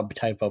job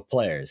type of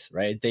players,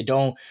 right? They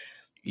don't,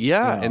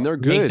 and they're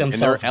good, make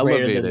themselves and they're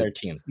elevated greater than their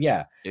team.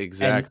 Yeah,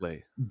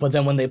 exactly. But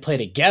then when they play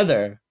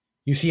together,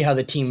 you see how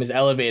the team is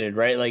elevated,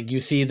 right? Like,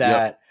 you see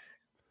that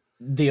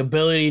the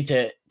ability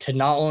to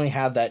not only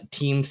have that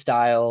team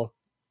style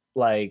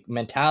like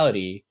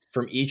mentality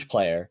from each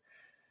player,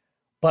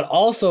 but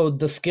also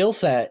the skill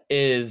set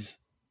is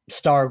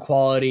star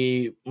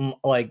quality,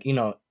 like,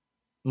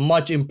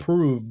 much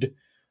improved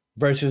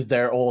versus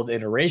their old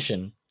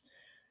iteration.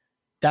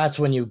 That's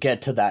when you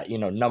get to that,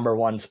 number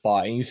one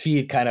spot, and you see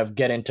it kind of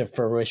get into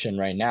fruition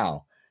right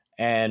now.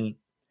 And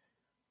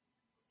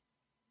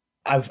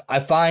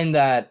I find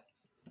that,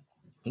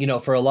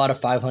 for a lot of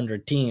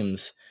 500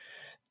 teams,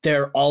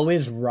 they're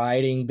always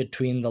riding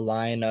between the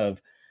line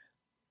of,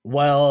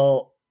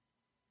 well,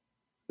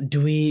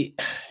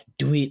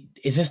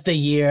 is this the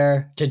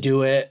year to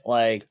do it?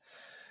 Like,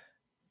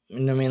 you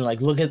know what I mean?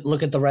 Like, look at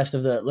the rest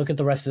of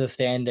the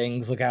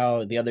standings. Look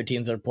how the other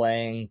teams are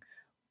playing.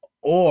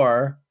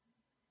 Or,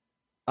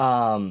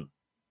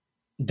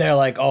 they're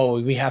like,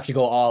 oh, we have to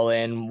go all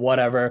in,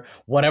 whatever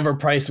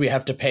price we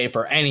have to pay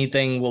for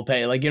anything, we'll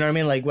pay. Like, you know what I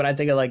mean? Like when I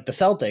think of like the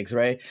Celtics,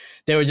 right?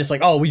 They were just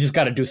like, oh, we just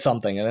got to do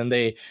something, and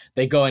then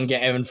they go and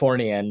get Evan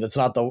Fournier, and it's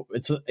you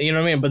know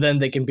what I mean? But then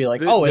they can be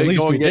like, oh, at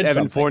least we did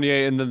Evan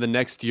Fournier, and then the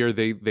next year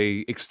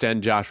they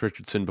extend Josh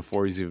Richardson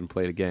before he's even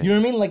played a game. You know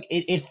what I mean? Like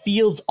it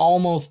feels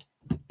almost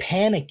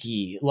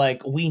panicky.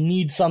 Like we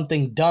need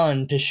something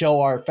done to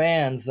show our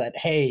fans that,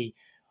 hey,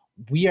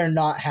 we are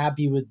not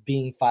happy with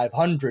being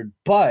 500,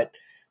 but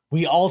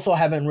we also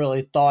haven't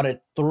really thought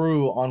it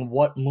through on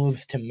what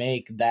moves to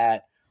make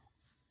that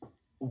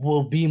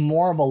will be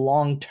more of a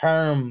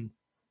long-term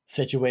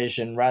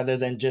situation rather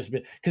than just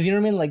because you know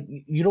what I mean? Like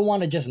you don't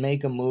want to just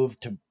make a move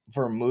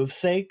for a move's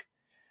sake,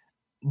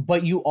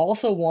 but you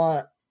also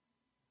want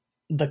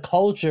the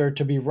culture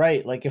to be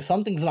right. Like if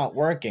something's not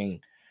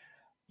working,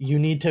 you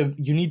need to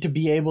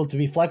be able to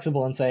be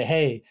flexible and say,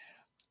 hey,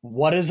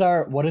 what is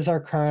our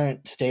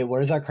current state?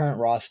 What is our current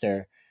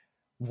roster?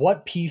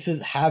 What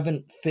pieces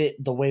haven't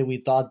fit the way we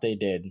thought they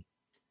did?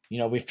 You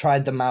know, we've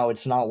tried them out.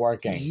 It's not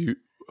working. You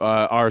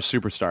are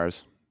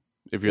superstars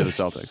if you're the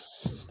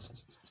Celtics.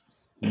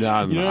 No,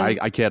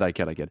 I kid.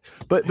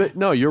 But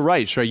no, you're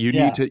right, Shrey.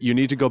 You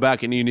need to go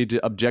back and you need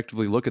to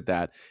objectively look at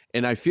that.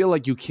 And I feel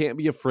like you can't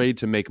be afraid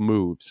to make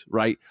moves,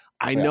 right?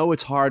 I know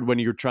it's hard when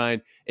you're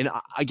trying. And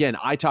again,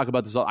 I talk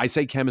about this. I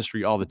say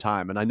chemistry all the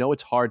time, and I know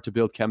it's hard to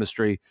build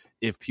chemistry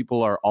if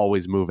people are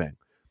always moving.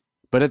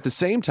 But at the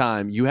same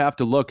time, you have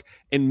to look,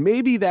 and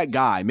maybe that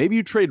guy, maybe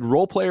you trade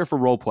role player for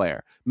role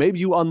player. Maybe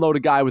you unload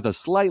a guy with a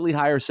slightly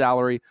higher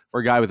salary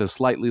for a guy with a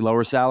slightly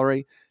lower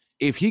salary.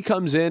 If he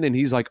comes in and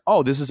he's like,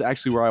 oh, this is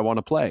actually where I want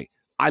to play.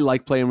 I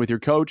like playing with your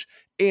coach,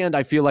 and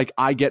I feel like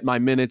I get my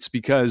minutes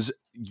because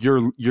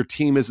your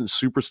team isn't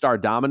superstar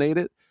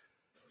dominated.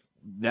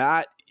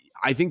 That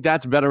I think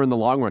that's better in the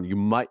long run.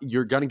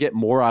 You're going to get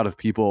more out of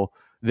people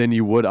than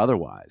you would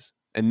otherwise.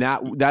 And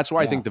that's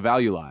where I think the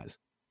value lies.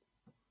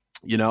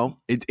 You know,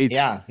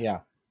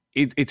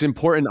 it's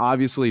important,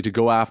 obviously, to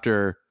go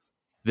after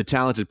the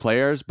talented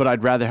players, but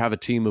I'd rather have a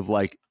team of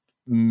like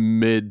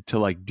mid to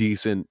like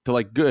decent to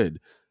like good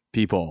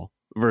people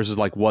versus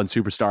like one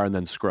superstar and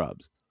then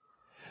scrubs.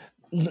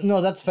 No,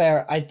 that's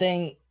fair. I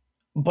think,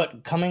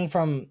 but coming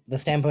from the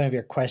standpoint of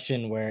your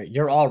question, where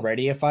you're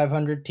already a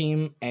 500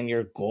 team and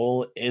your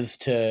goal is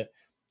to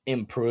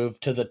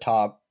improve to the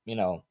top, you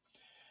know,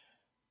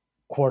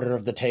 quarter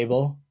of the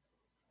table,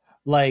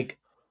 like.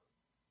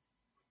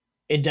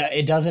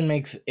 It doesn't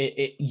make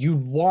it. You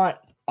want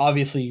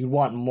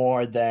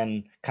more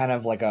than kind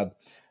of like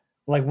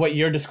what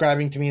you're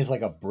describing to me is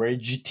like a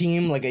bridge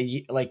team, like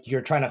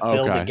you're trying to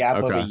fill the gap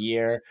of a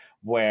year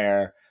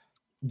where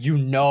you're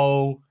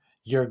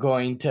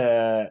going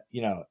to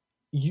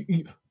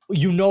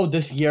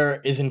this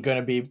year isn't going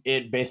to be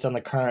it based on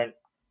the current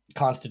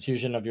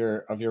constitution of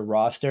your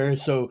roster,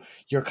 so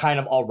you're kind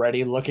of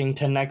already looking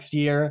to next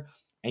year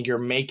and you're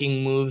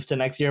making moves to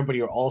next year, but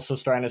you're also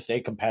trying to stay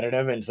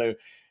competitive, and so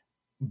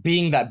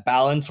being that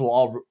balance will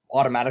all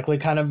automatically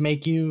kind of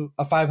make you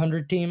a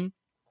 500 team,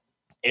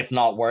 if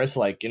not worse.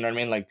 Like, you know what I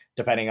mean? Like,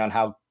 depending on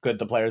how good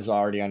the players are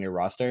already on your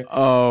roster.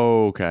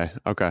 Oh, okay.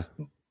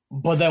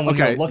 But then when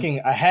you're looking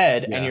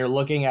ahead and you're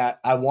looking at,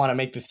 I want to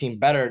make this team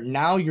better,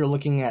 now you're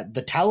looking at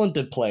the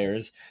talented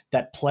players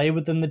that play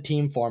within the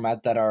team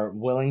format that are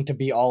willing to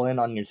be all in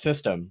on your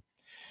system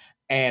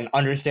and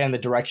understand the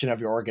direction of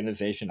your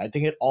organization. I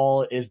think it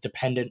all is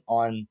dependent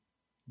on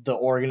the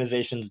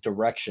organization's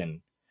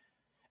direction.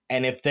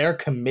 And if they're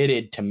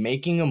committed to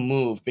making a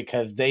move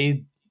because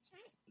they,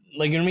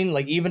 like, you know what I mean?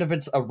 Like, even if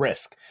it's a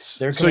risk,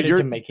 they're committed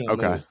to making a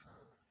move.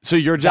 So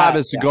your job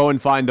is to go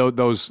and find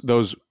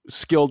those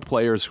skilled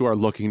players who are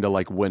looking to,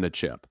 like, win a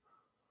chip.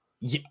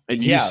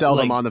 And you sell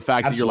them on the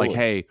fact that you're like,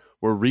 hey,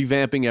 we're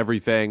revamping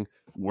everything.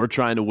 We're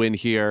trying to win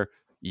here.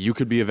 You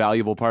could be a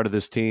valuable part of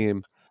this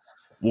team.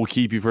 We'll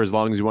keep you for as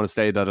long as you want to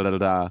stay,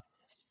 da-da-da-da-da.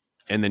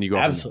 And then you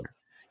go from there.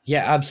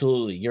 Yeah,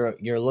 absolutely.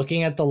 You're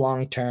looking at the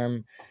long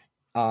term.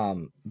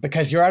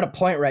 Because you're at a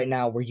point right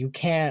now where you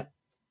can't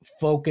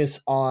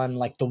focus on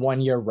like the 1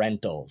 year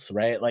rentals,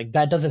 right? Like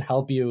that doesn't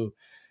help you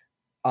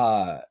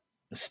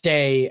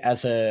stay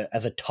as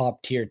a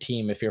top tier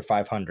team if you're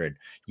 500.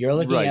 You're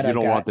looking at you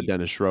don't want the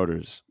Dennis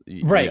Schroeders,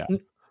 right? Yeah.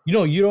 You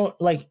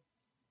don't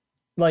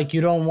like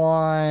you don't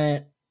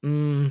want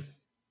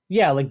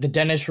like the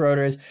Dennis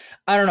Schroeders.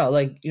 I don't know,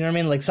 like, you know what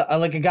I mean?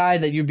 Like a guy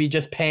that you'd be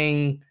just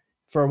paying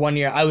for 1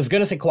 year. I was going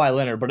to say Kawhi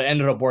Leonard, but it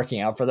ended up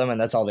working out for them, and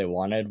that's all they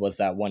wanted was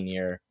that 1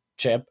 year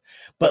chip.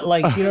 But,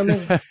 like, you know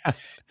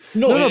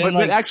what I mean?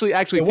 But actually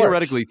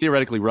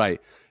theoretically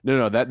right.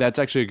 No, that's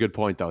actually a good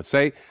point, though.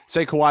 Say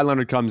Kawhi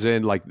Leonard comes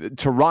in, like,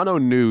 Toronto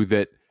knew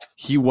that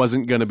he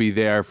wasn't going to be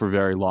there for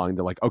very long.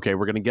 They're like, okay,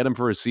 we're going to get him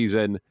for a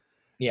season,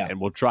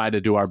 and we'll try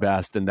to do our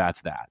best, and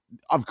that's that.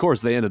 Of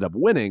course, they ended up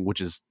winning, which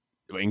is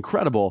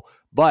incredible,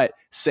 but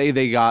say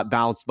they got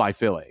bounced by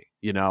Philly,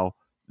 you know?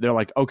 They're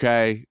like,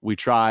 okay, we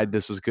tried.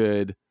 This was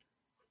good.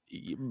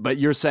 But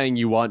you're saying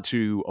you want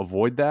to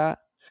avoid that?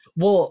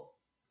 Well,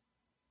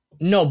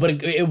 No,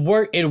 but it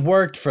worked. It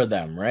worked for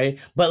them, right?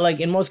 But like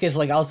in most cases,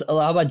 like how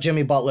about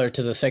Jimmy Butler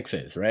to the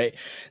Sixers, right?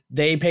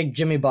 They picked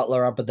Jimmy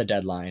Butler up at the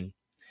deadline,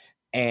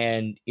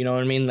 and you know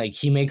what I mean. Like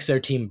he makes their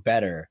team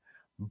better,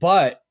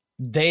 but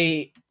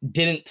they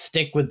didn't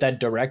stick with that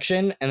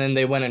direction, and then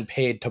they went and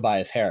paid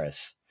Tobias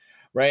Harris,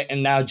 right?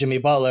 And now Jimmy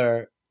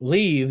Butler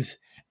leaves,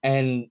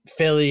 and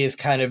Philly is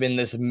kind of in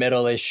this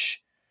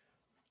middle-ish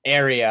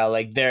area.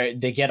 Like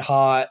they get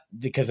hot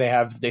because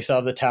they still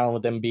have the talent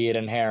with Embiid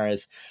and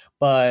Harris,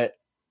 but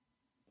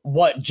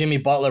what Jimmy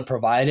Butler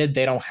provided,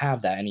 they don't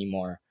have that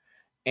anymore.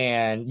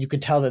 And you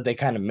could tell that they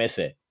kind of miss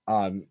it.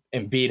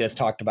 Embiid has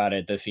talked about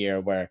it this year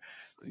where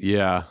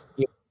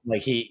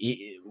like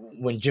he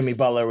when Jimmy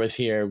Butler was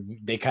here,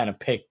 they kind of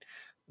picked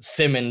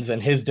Simmons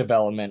and his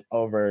development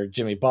over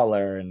Jimmy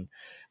Butler, and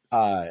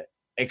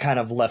it kind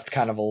of left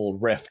kind of a little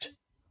rift.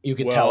 You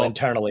could tell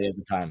internally at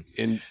the time.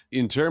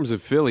 In terms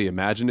of Philly,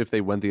 imagine if they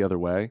went the other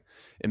way.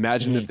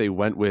 Imagine if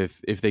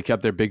they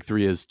kept their big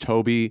three as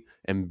Toby,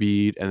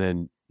 Embiid, and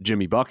then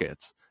Jimmy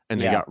Buckets,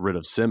 and they got rid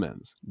of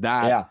Simmons.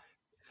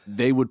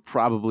 They would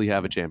probably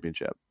have a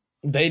championship.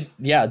 They'd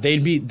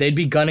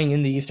be gunning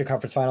in the Eastern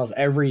Conference Finals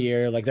every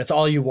year. Like that's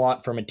all you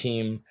want from a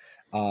team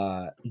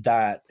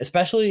that,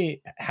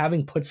 especially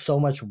having put so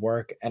much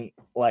work and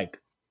like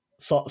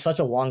such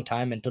a long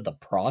time into the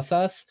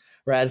process,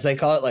 or as they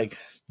call it, like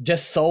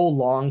just so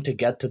long to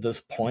get to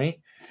this point,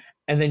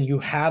 and then you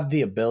have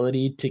the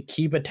ability to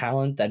keep a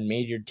talent that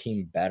made your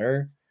team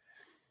better,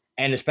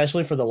 and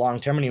especially for the long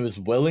term, and he was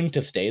willing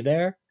to stay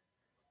there.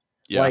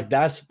 Yeah. Like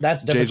that's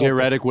difficult. JJ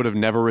Redick would have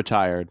never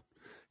retired.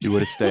 He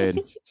would have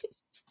stayed.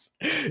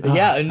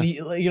 Yeah, and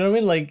you know what I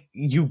mean? Like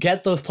you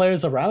get those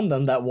players around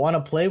them that want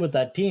to play with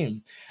that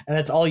team, and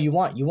that's all you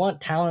want. You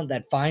want talent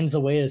that finds a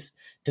way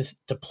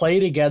to play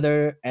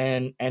together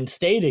and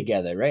stay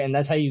together, right? And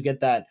that's how you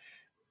get that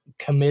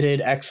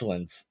committed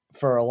excellence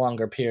for a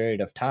longer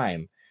period of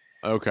time.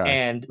 Okay.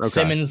 And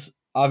Simmons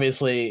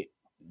obviously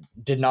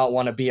did not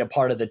want to be a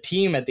part of the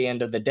team at the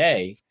end of the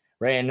day,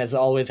 right? And has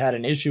always had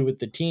an issue with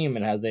the team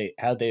and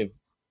how they've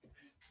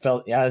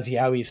felt,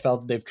 how he's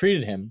felt they've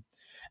treated him.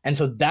 And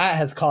so that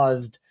has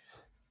caused,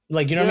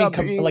 like, you know what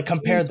I mean?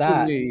 Compare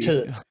that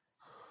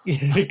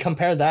to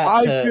compare that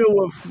I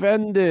feel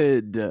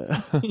offended.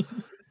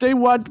 They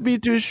want me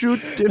to shoot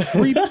the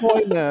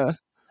 3-pointer,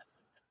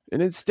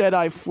 and instead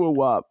I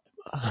threw up.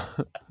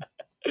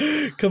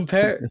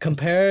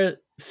 compare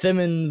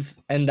Simmons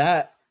and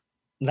that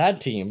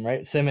team,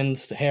 right?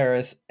 Simmons,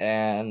 Harris,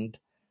 and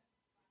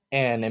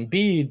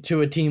Embiid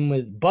to a team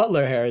with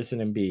Butler, Harris,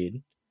 and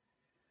Embiid.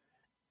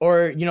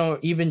 Or, you know,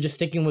 even just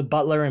sticking with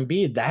Butler and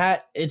Embiid,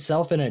 that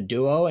itself in a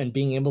duo and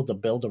being able to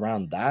build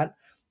around that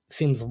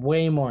seems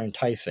way more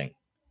enticing.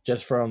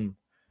 Just from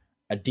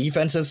a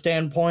defensive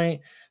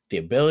standpoint, the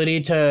ability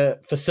to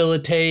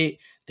facilitate,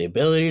 the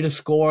ability to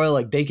score,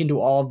 like they can do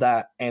all of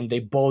that, and they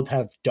both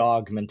have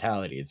dog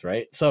mentalities,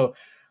 right? So,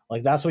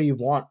 like that's what you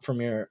want from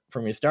your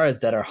stars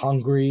that are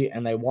hungry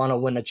and they want to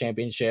win a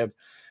championship.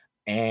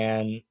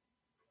 And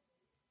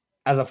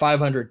as a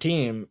 500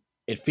 team,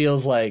 it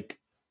feels like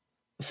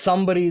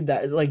somebody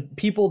that, like,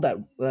 people that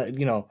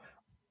you know,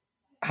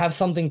 have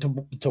something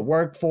to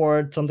work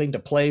for, something to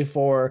play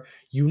for.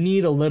 You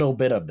need a little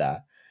bit of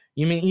that.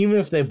 You mean even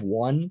if they've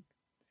won,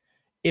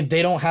 if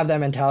they don't have that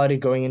mentality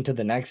going into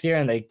the next year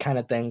and they kind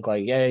of think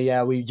like,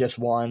 yeah, we just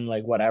won,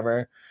 like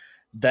whatever,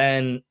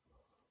 then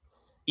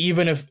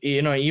even if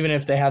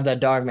they have that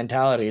dog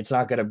mentality, it's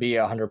not going to be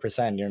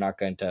 100%. You're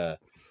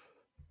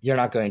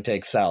not going to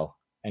excel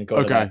and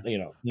go to that, you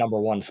know, number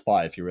one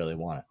spot if you really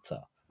want it. So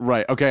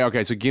right.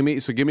 Okay. So give me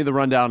the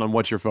rundown on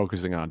what you're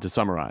focusing on to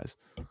summarize.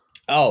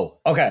 Oh,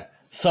 okay.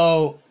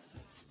 So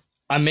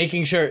I'm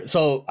making sure.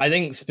 So I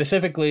think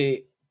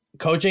specifically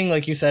coaching,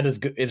 like you said,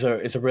 is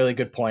a really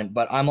good point.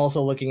 But I'm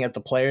also looking at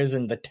the players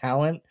and the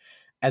talent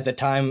at the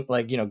time,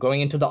 like, you know,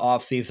 going into the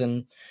off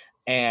season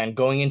and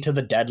going into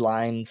the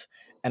deadlines,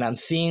 and I'm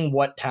seeing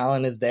what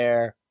talent is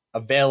there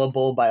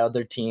available by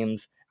other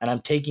teams, and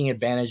I'm taking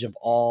advantage of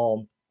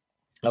all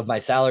of my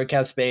salary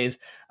cap space.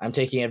 I'm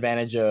taking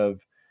advantage of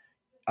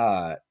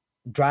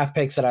draft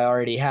picks that I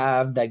already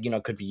have that, you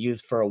know, could be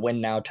used for a win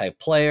now type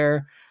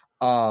player.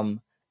 And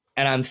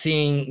I'm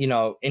seeing, you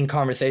know, in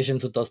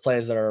conversations with those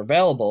players that are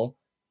available,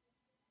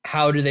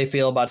 how do they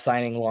feel about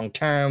signing long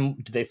term?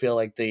 Do they feel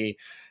like the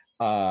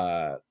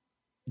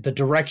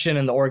direction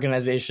of the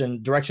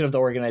organization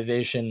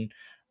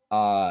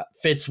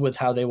fits with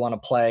how they want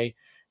to play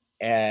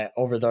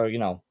over the, you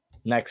know,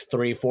 next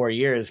 3-4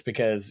 years?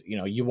 Because, you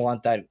know, you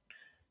want that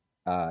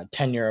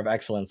tenure of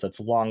excellence that's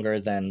longer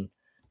than,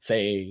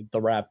 say, the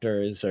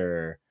Raptors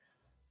or,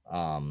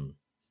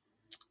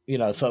 you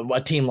know, so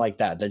a team like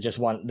that just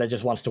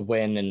wants to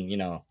win and, you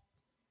know,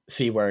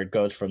 see where it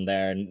goes from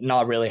there and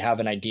not really have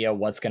an idea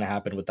what's going to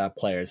happen with that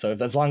player. So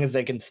as long as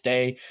they can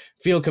stay,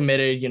 feel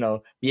committed, you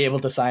know, be able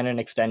to sign an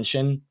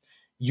extension,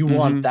 you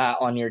want that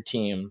on your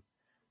team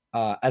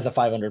as a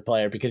 500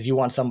 player, because you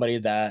want somebody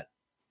that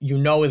you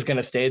know is going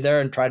to stay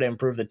there and try to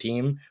improve the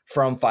team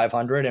from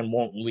 500 and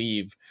won't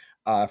leave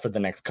for the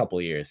next couple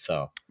of years.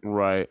 So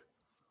right.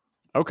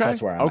 Okay.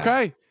 That's where I'm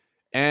at.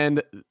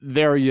 And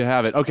there you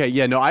have it. Okay.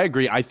 Yeah, no, I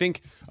agree. I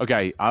think,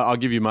 okay, I'll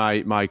give you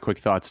my quick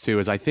thoughts too,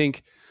 is I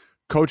think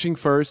coaching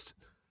first,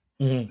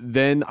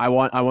 then I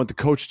want the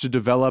coach to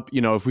develop,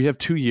 if we have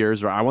 2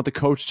 years, right, I want the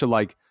coach to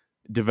like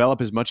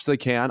develop as much as they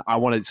can. I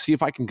want to see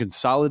if I can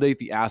consolidate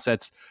the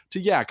assets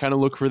to, kind of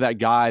look for that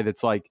guy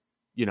that's like,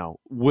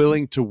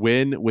 willing to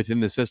win within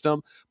the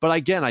system. But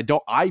again,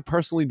 I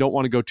personally don't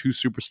want to go too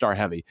superstar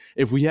heavy.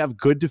 If we have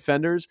good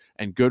defenders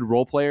and good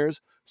role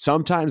players,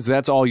 sometimes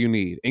that's all you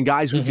need. And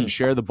guys who can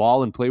share the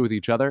ball and play with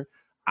each other,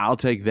 I'll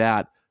take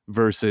that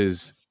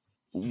versus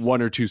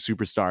 1 or 2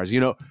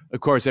 superstars. Of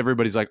course,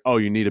 everybody's like, oh,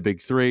 you need a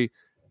big 3.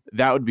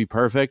 That would be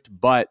perfect.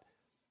 But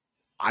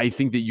I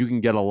think that you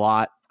can get a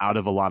lot out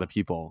of a lot of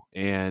people.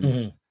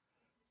 And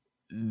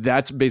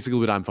that's basically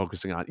what I'm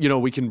focusing on.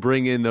 We can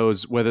bring in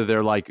those, whether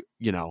they're like,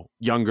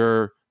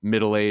 younger,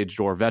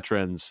 middle-aged, or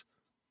veterans,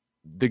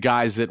 the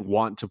guys that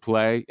want to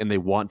play and they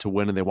want to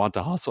win and they want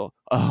to hustle,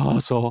 and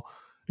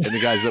the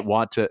guys that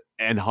want to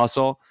and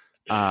hustle.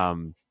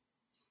 And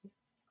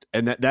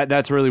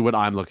that's really what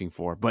I'm looking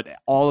for. But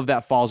all of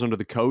that falls under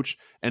the coach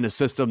and a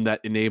system that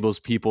enables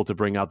people to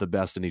bring out the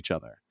best in each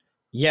other.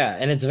 Yeah,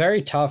 and it's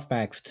very tough,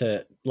 Max,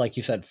 to, like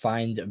you said,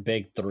 find a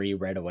big 3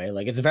 right away.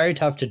 Like, it's very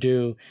tough to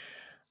do.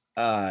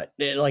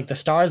 Like the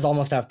stars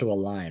almost have to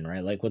align,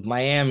 right? Like with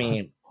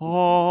Miami, they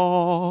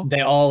all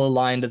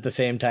aligned at the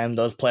same time.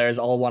 Those players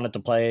all wanted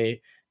to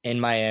play in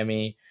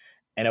Miami,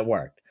 and it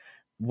worked.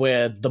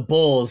 With the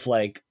Bulls,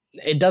 like,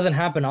 it doesn't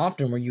happen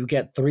often where you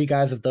get 3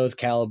 guys of those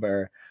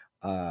caliber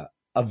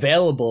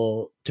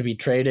available to be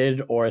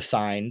traded or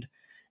signed,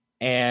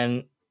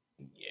 and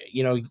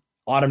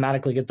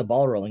automatically get the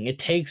ball rolling. It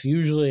takes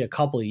usually a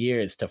couple of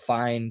years to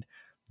find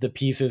the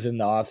pieces in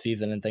the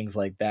offseason and things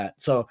like that.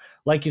 So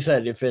like you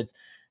said,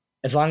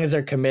 as long as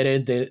they're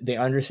committed, they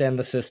understand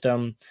the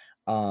system,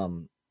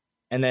 and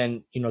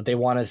then, they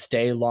want to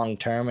stay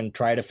long-term and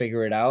try to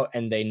figure it out,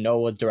 and they know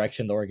what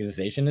direction the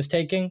organization is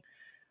taking,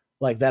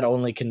 like that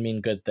only can mean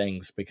good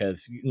things,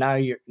 because now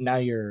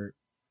you're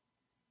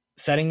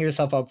setting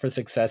yourself up for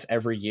success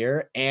every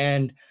year,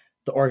 and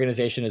the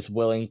organization is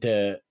willing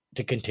to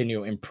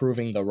continue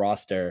improving the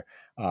roster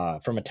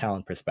from a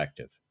talent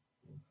perspective.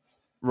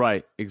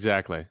 Right.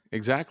 Exactly.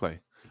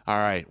 All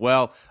right.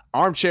 Well,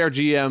 armchair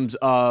GMs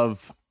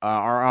of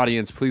our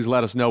audience, please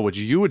let us know what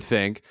you would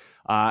think.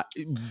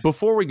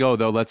 Before we go,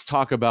 though, let's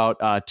talk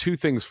about 2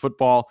 things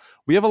football.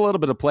 We have a little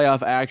bit of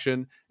playoff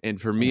action, and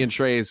for me and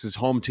Shreyas'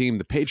 home team,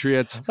 the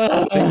Patriots,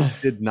 things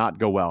did not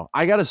go well.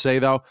 I got to say,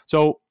 though,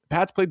 so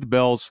Pats played the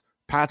Bills.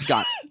 Pats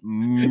got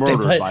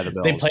murdered by the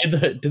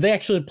Bills. Did they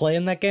actually play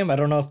in that game? I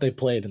don't know if they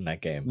played in that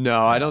game.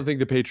 No, I don't think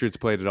the Patriots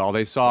played at all.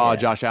 They saw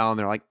Josh Allen.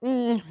 They're like,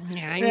 I'm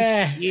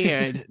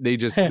scared. They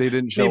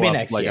didn't show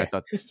up like I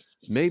thought.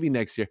 Maybe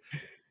next year.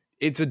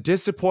 It's a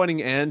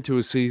disappointing end to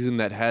a season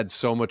that had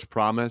so much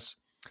promise.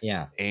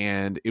 Yeah.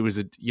 And it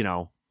was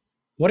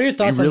what are your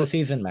thoughts on the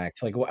season,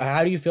 Max? Like,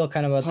 how do you feel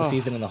kind of about the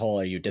season in the whole?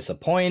 Are you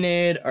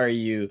disappointed? Are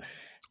you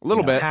a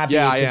little bit happy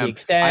to the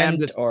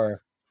extent?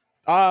 Or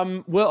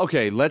well,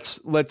 okay, let's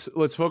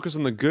focus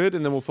on the good,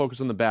 and then we'll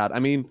focus on the bad. I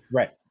mean,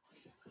 right.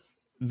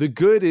 The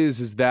good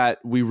is that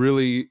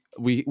we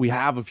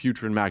have a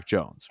future in Mac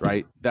Jones,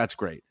 right? That's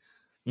great.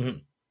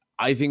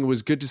 I think it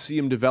was good to see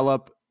him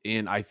develop,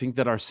 and I think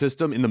that our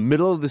system in the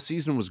middle of the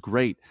season was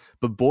great,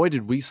 but boy,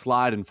 did we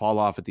slide and fall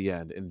off at the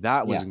end, and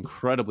that was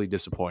incredibly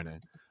disappointing.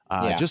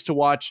 Just to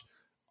watch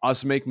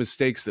us make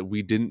mistakes that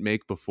we didn't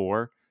make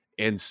before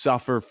and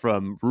suffer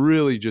from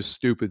really just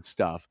stupid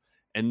stuff,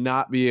 and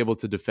not be able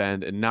to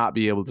defend and not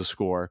be able to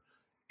score,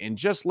 and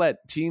just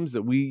let teams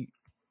that we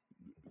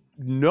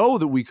know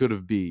that we could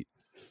have beat,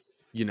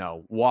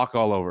 walk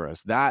all over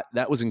us.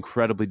 That was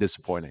incredibly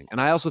disappointing. And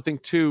I also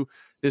think too,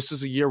 this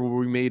was a year where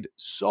we made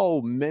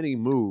so many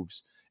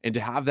moves, and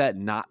to have that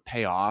not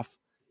pay off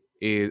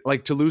is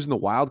like to lose in the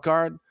wild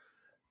card.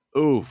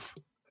 Oof.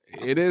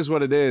 It is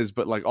what it is,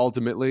 but like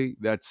ultimately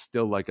that's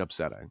still like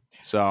upsetting.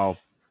 So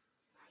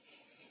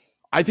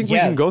I think we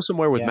can go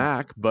somewhere with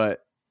Mac, but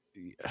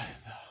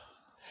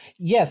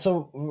yeah.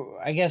 So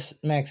I guess,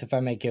 Max, if I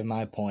may give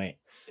my point,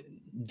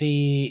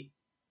 the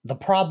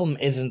problem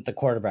isn't the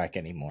quarterback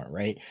anymore,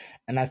 right?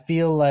 And I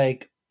feel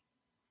like,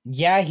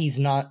 he's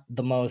not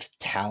the most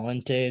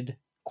talented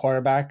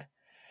quarterback.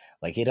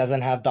 Like, he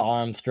doesn't have the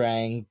arm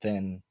strength,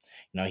 and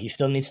he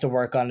still needs to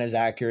work on his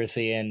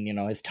accuracy and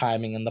his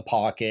timing in the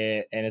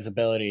pocket and his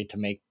ability to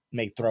make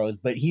throws.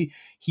 But he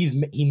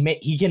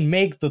can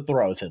make the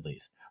throws at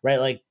least, right?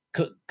 Like,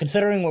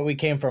 considering what we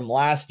came from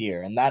last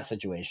year in that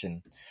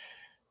situation,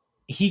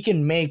 he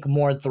can make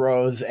more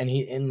throws, and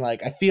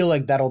I feel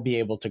like that'll be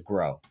able to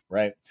grow,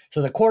 right?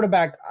 So the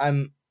quarterback,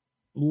 I'm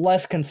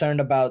less concerned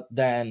about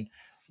than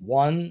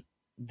one,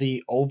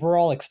 the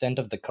overall extent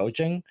of the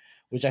coaching,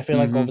 which I feel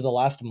like over the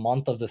last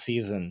month of the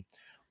season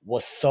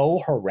was so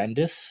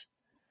horrendous.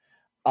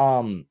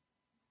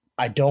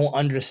 I don't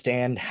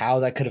understand how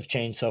that could have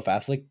changed so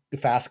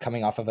fast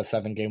coming off of a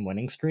 7-game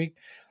winning streak.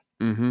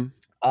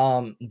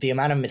 The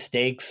amount of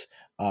mistakes,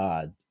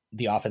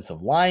 the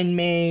offensive line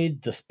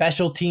made, the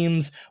special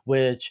teams,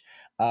 which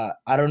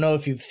I don't know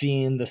if you've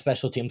seen the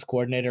special teams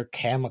coordinator,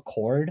 Cam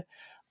McCord,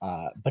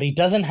 but he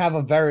doesn't have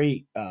a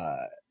very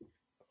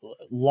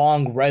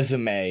long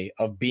resume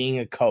of being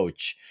a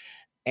coach.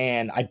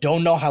 And I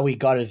don't know how he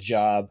got his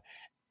job.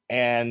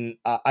 And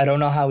I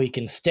don't know how he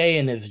can stay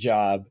in his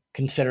job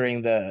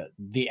considering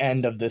the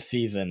end of this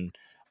season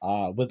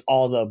with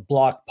all the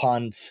block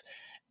punts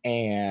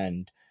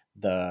and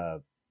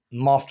the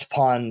muffed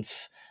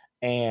punts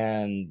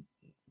and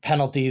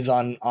penalties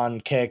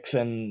on kicks,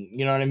 and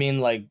you know what I mean,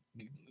 like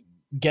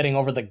getting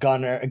over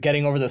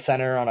the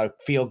center on a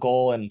field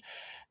goal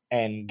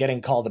and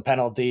getting called a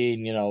penalty,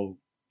 and, you know,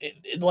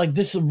 like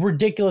this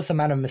ridiculous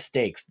amount of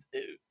mistakes.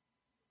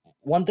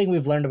 One thing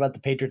we've learned about the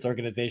Patriots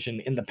organization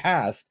in the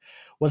past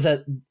was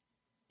that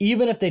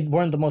even if they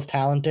weren't the most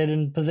talented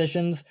in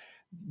positions,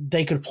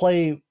 they could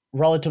play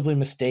relatively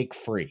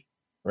mistake-free,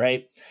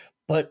 right?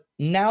 But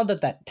now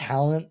that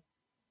talent,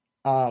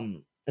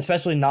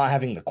 especially not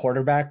having the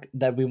quarterback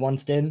that we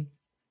once did,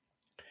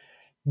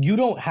 you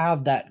don't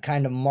have that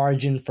kind of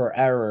margin for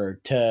error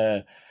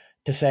to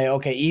say,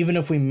 okay, even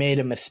if we made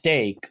a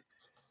mistake,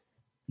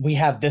 we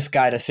have this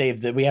guy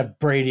we have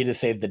Brady to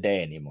save the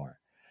day anymore.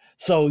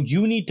 So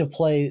you need to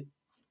play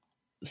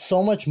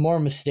so much more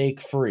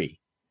mistake-free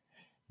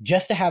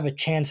just to have a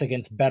chance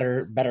against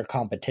better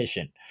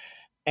competition.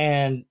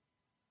 And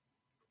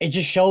it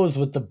just shows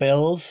with the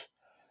Bills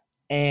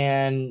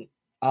and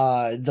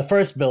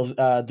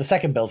the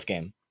second Bills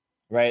game,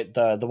 right?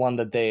 The one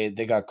that they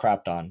got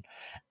crapped on.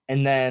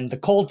 And then the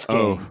Colts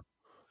game.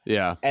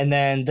 Yeah. And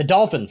then the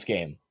Dolphins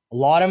game. A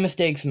lot of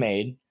mistakes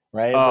made.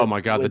 Right? Oh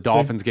my God, the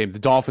Dolphins game.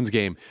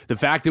 The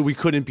fact that we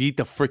couldn't beat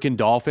the freaking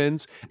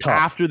Dolphins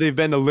after they've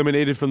been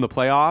eliminated from the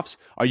playoffs.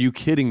 Are you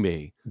kidding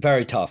me?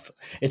 Very tough.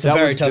 It's a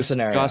very tough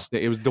scenario.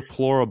 It was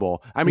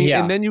deplorable. I mean,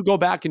 and then you go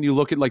back and you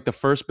look at like the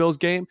first Bills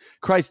game.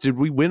 Christ, did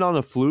we win on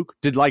a fluke?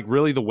 Did like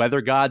really the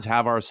weather gods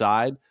have our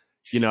side?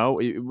 You know,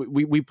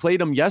 we played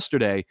them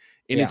yesterday,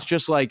 and it's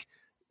just like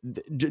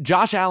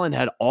Josh Allen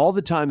had all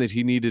the time that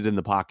he needed in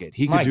the pocket.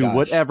 He could do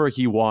whatever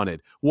he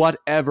wanted. And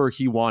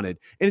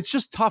it's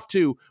just tough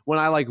too when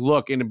I like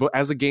look, and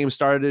as the game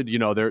started, you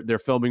know, they're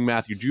filming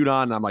Matthew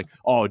Judon, and I'm like,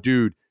 oh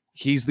dude,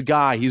 he's the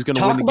guy. He's going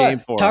to win the game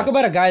for us. Talk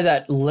about a guy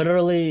that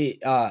literally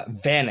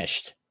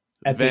vanished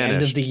at the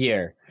end of the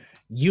year.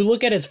 You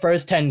look at his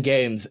first 10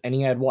 games and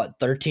he had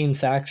 13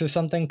 sacks or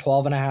something,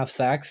 12 and a half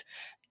sacks.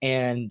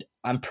 And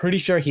I'm pretty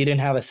sure he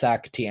didn't have a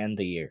sack to end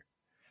the year.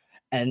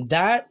 And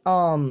that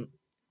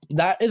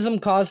is some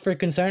cause for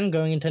concern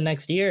going into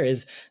next year,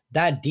 is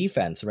that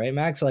defense, right,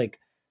 Max? Like,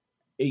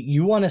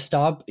 you want to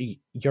stop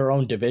your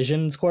own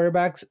division's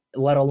quarterbacks,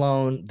 let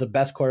alone the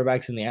best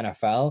quarterbacks in the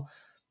NFL.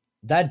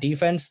 That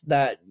defense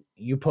that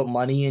you put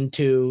money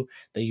into,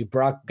 that you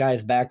brought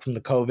guys back from the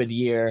COVID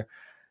year,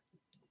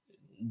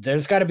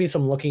 there's got to be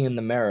some looking in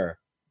the mirror,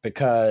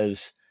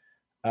 because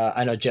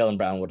I know Jaylen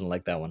Brown wouldn't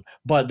like that one,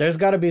 but there's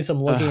got to be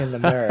some looking in the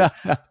mirror.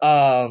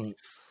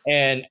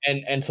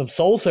 And some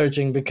soul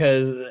searching,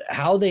 because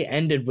how they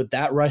ended with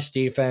that rush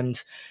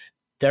defense,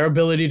 their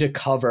ability to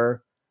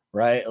cover,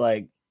 right?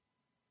 Like,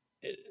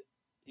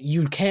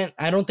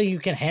 I don't think you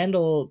can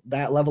handle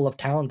that level of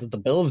talent that the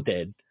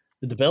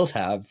Bills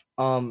have,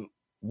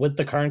 with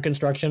the current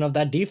construction of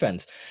that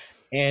defense.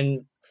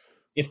 And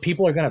if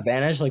people are going to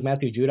vanish like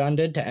Matthew Judon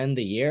did to end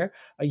the year,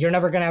 you're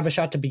never going to have a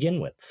shot to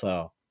begin with.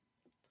 So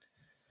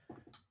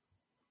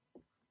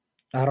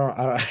I don't.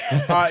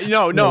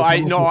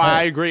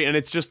 I agree, and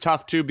it's just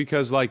tough too,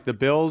 because like the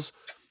Bills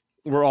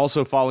were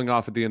also falling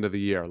off at the end of the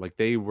year. Like,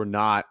 they were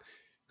not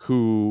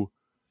who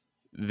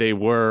they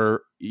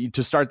were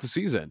to start the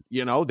season.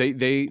 You know,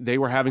 they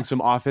were having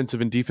some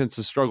offensive and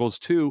defensive struggles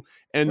too,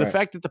 and the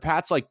fact that the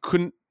Pats like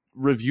couldn't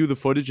review the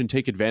footage and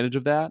take advantage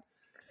of that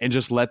and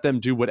just let them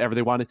do whatever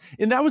they wanted.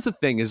 And that was the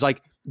thing, is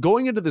like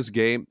going into this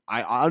game,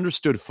 I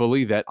understood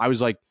fully that I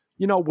was like,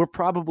 you know, we're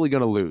probably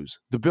going to lose.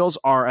 The Bills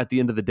are, at the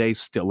end of the day,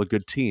 still a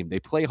good team. They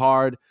play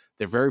hard.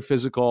 They're very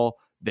physical.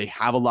 They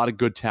have a lot of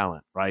good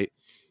talent, right?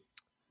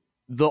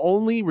 The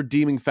only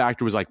redeeming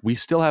factor was like, we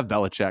still have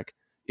Belichick.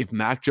 If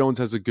Mac Jones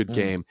has a good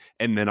game,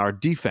 and then our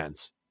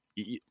defense,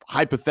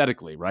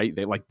 hypothetically, right?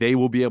 They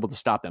will be able to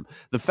stop them.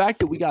 The fact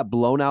that we got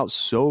blown out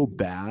so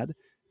bad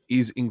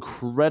is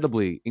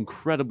incredibly,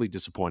 incredibly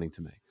disappointing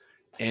to me.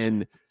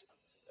 And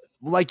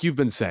like you've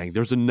been saying,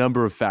 there's a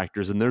number of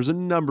factors and there's a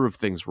number of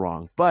things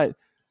wrong, but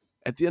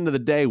at the end of the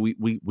day,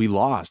 we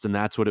lost, and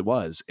that's what it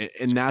was.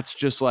 And that's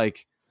just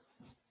like,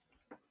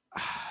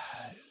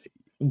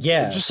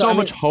 so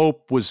much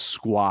hope was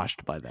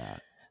squashed by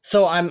that.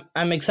 So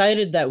I'm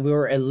excited that we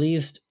were at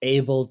least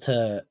able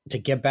to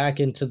get back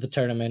into the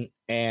tournament,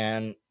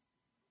 and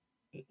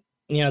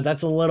you know,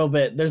 there's a little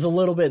bit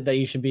that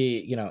you should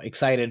be, you know,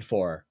 excited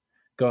for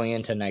going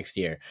into next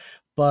year.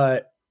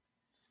 But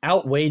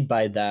outweighed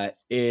by that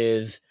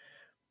is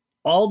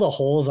all the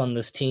holes on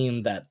this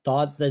team that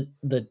thought that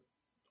the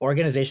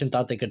organization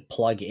thought they could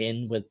plug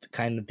in with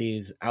kind of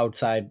these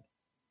outside,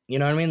 you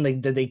know what I mean?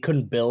 Like, that they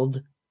couldn't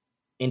build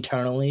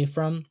internally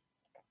from.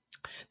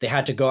 They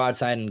had to go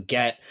outside and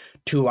get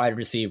 2 wide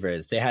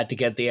receivers. They had to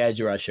get the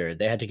edge rusher.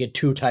 They had to get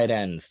 2 tight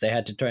ends. They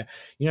had to try,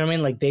 you know what I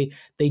mean? Like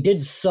they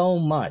did so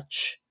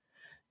much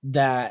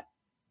that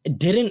it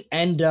didn't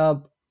end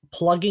up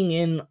plugging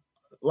in,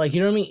 like,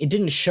 you know what I mean? It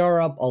didn't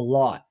shore up a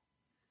lot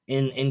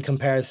in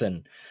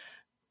comparison.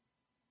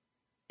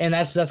 And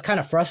that's kind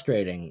of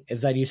frustrating,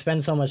 is that you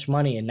spend so much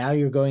money and now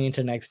you're going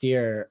into next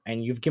year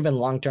and you've given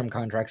long-term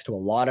contracts to a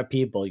lot of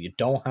people. You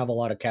don't have a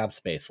lot of cap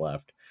space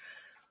left.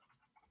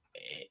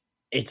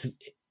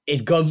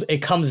 It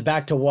comes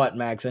back to what,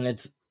 Max? And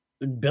it's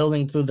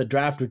building through the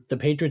draft. The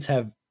Patriots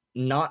have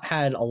not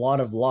had a lot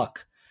of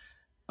luck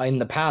in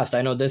the past.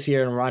 I know this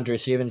year Rondre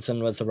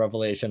Stevenson was a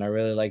revelation. I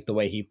really like the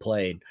way he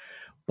played.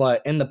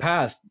 But in the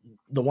past,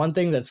 the one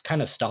thing that's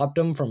kind of stopped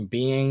them from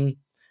being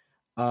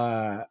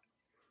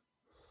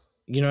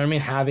you know what I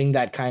mean, having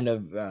that kind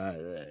of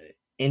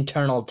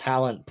internal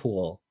talent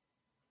pool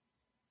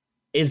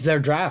is their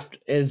draft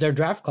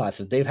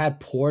classes. They've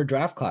had poor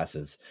draft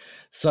classes.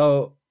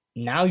 So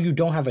now you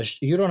don't have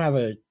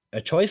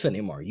a choice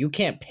anymore. You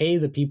can't pay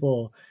the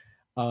people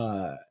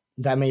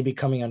that may be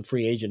coming on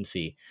free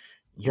agency.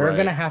 You're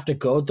going to have to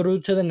go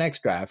through to the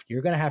next draft.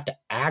 You're going to have to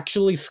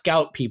actually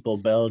scout people,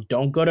 Bill.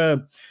 Don't go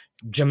to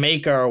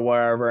Jamaica or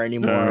wherever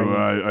anymore.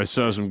 I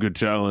saw some good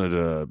talent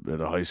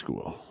at a high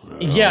school.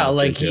 Yeah,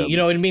 like you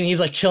know what I mean? He's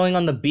like chilling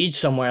on the beach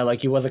somewhere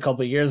like he was a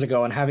couple of years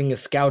ago and having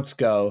his scouts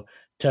go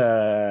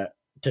to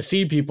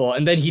see people,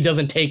 and then he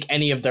doesn't take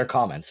any of their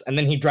comments, and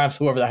then he drafts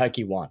whoever the heck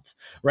he wants,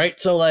 right?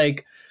 So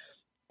like,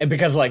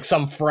 because like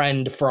some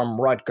friend from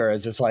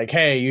Rutgers is like,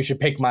 hey, you should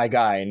pick my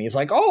guy, and he's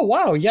like, oh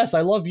wow, yes,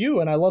 I love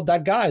you and I love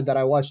that guy that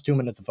I watched 2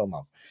 minutes of film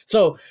of.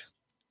 So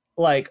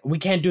like, we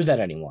can't do that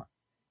anymore.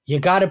 You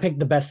got to pick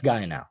the best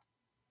guy now.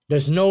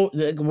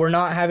 We're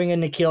not having a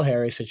N'Keal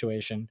Harry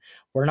situation.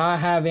 We're not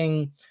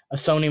having a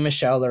Sony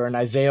Michel or an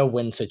Isaiah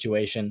Wynn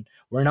situation.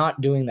 We're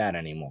not doing that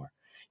anymore.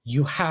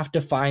 You have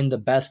to find the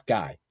best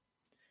guy.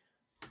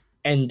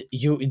 And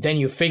then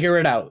you figure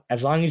it out.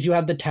 As long as you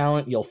have the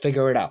talent, you'll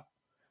figure it out.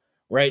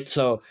 Right?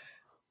 So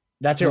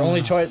that's your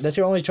only choice. That's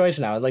your only choice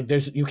now. Like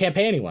you can't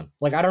pay anyone.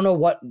 Like, I don't know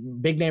what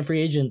big name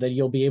free agent that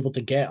you'll be able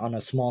to get on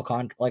a small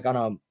on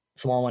a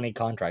small money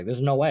contract.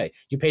 There's no way.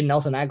 You paid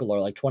Nelson Aguilar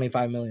like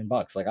 $25 million.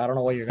 Like, I don't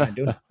know what you're gonna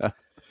do now.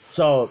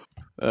 So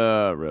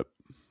rip.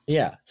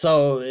 Yeah.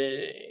 So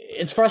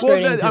it's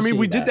frustrating. Well, I mean,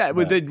 we did that.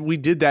 We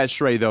did that,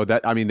 Shrey, though.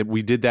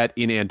 We did that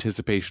in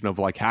anticipation of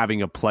like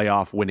having a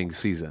playoff winning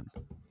season.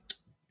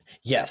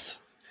 Yes.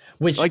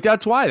 Which, like,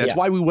 that's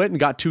why we went and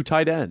got 2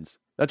 tight ends.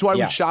 That's why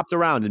we shopped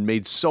around and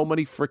made so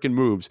many freaking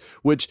moves,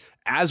 which,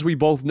 as we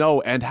both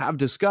know and have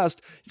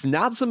discussed, it's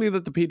not something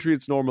that the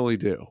Patriots normally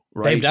do,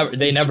 right?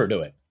 They never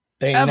do it.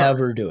 They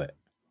never do it.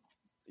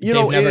 You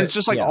know, it's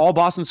just like all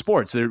Boston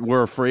sports.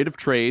 We're afraid of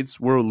trades.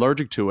 We're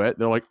allergic to it.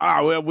 They're like,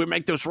 we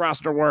make this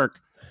roster work.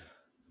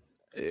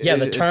 Yeah,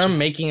 the term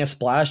making a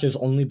splash has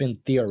only been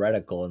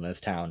theoretical in this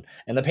town.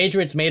 And the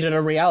Patriots made it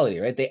a reality,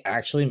 right? They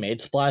actually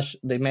made splash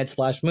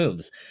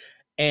moves.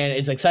 And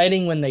it's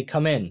exciting when they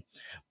come in.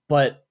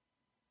 But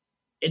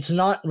it's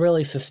not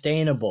really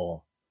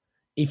sustainable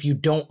if you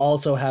don't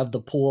also have the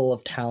pool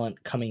of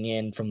talent coming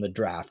in from the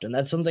draft. And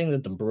that's something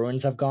that the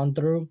Bruins have gone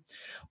through,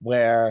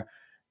 where,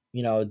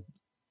 you know,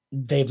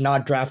 they've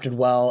not drafted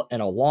well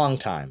in a long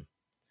time.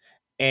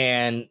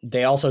 And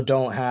they also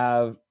don't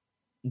have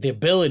the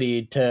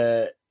ability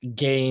to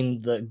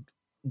gain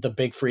the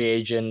big free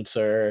agents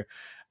or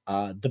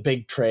the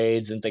big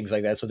trades and things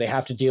like that. So they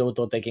have to deal with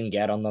what they can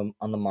get on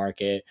the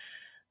market.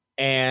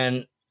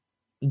 And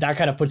that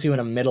kind of puts you in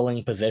a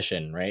middling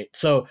position, right?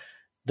 So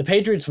the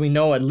Patriots, we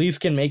know, at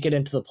least can make it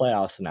into the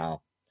playoffs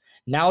now.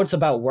 Now it's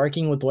about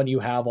working with what you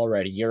have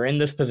already. You're in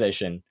this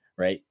position,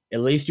 right?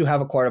 At least you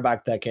have a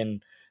quarterback that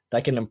can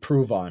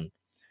improve on.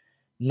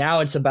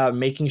 Now it's about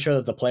making sure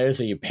that the players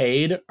that you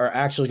paid are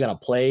actually going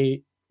to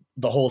play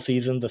the whole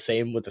season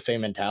with the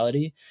same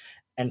mentality,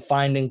 and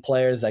finding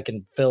players that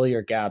can fill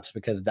your gaps,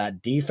 because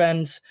that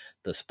defense,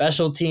 the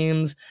special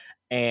teams,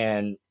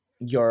 and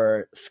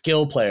your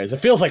skill players, it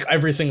feels like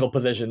every single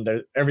position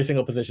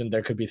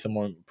there could be some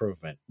more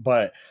improvement,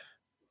 but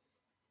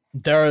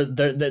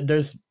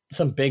there's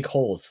some big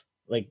holes.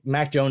 Like,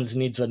 Mac Jones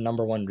needs a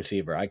number 1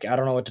 receiver. I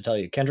don't know what to tell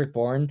you. Kendrick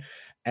Bourne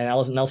and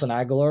Nelson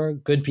Aguilar,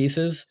 good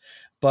pieces,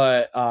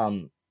 but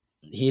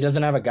he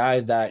doesn't have a guy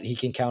that he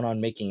can count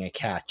on making a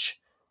catch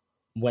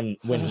when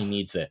he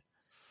needs it,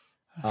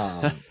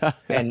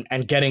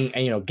 and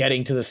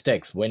getting to the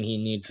sticks when he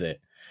needs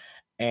it.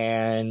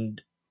 And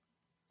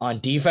on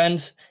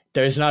defense,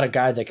 there's not a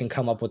guy that can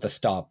come up with a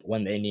stop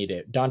when they need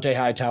it. Dante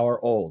Hightower,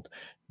 old.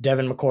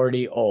 Devin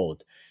McCourty,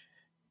 old.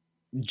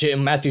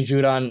 Matthew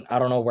Judon, I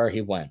don't know where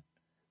he went.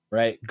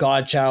 Right?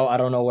 Godchow, I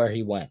don't know where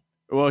he went.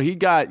 Well, he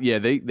got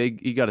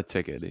he got a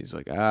ticket. He's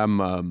like, I'm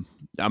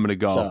gonna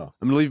go. So,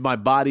 I'm gonna leave my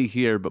body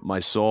here, but my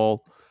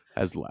soul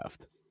has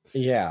left.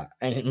 Yeah,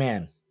 and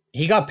man,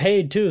 he got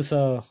paid too.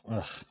 So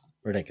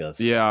ridiculous.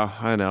 Yeah,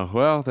 I know.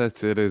 Well,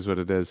 it is what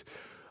it is.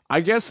 I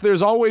guess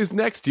there's always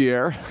next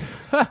year.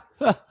 A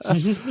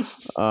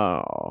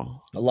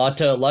lot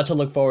to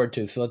look forward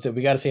to. So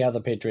we got to see how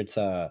the Patriots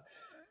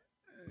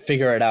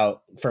figure it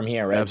out from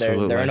here, right?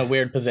 Absolutely. They're in a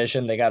weird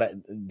position.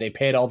 They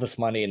paid all this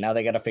money, and now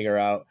they got to figure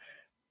out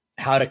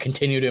how to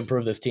continue to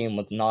improve this team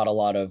with not a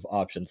lot of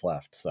options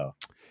left. So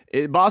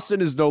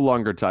Boston is no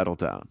longer title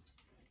town.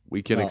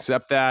 We can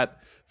accept that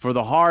for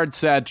the hard,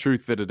 sad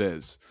truth that it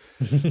is.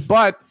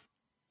 But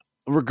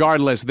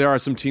regardless, there are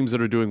some teams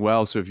that are doing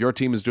well. So if your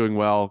team is doing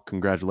well,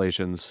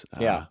 congratulations.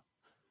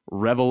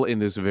 Revel in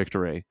this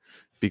victory,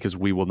 because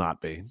we will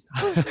not be.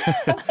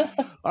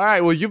 All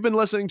right. Well, you've been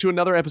listening to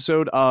another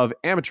episode of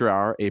Amateur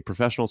Hour, a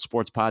professional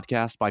sports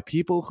podcast by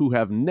people who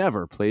have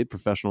never played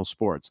professional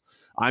sports.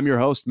 I'm your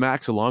host,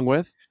 Max, along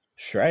with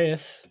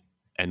Shreyas.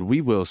 And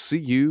we will see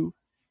you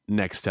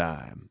next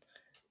time.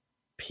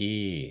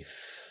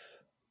 Peace.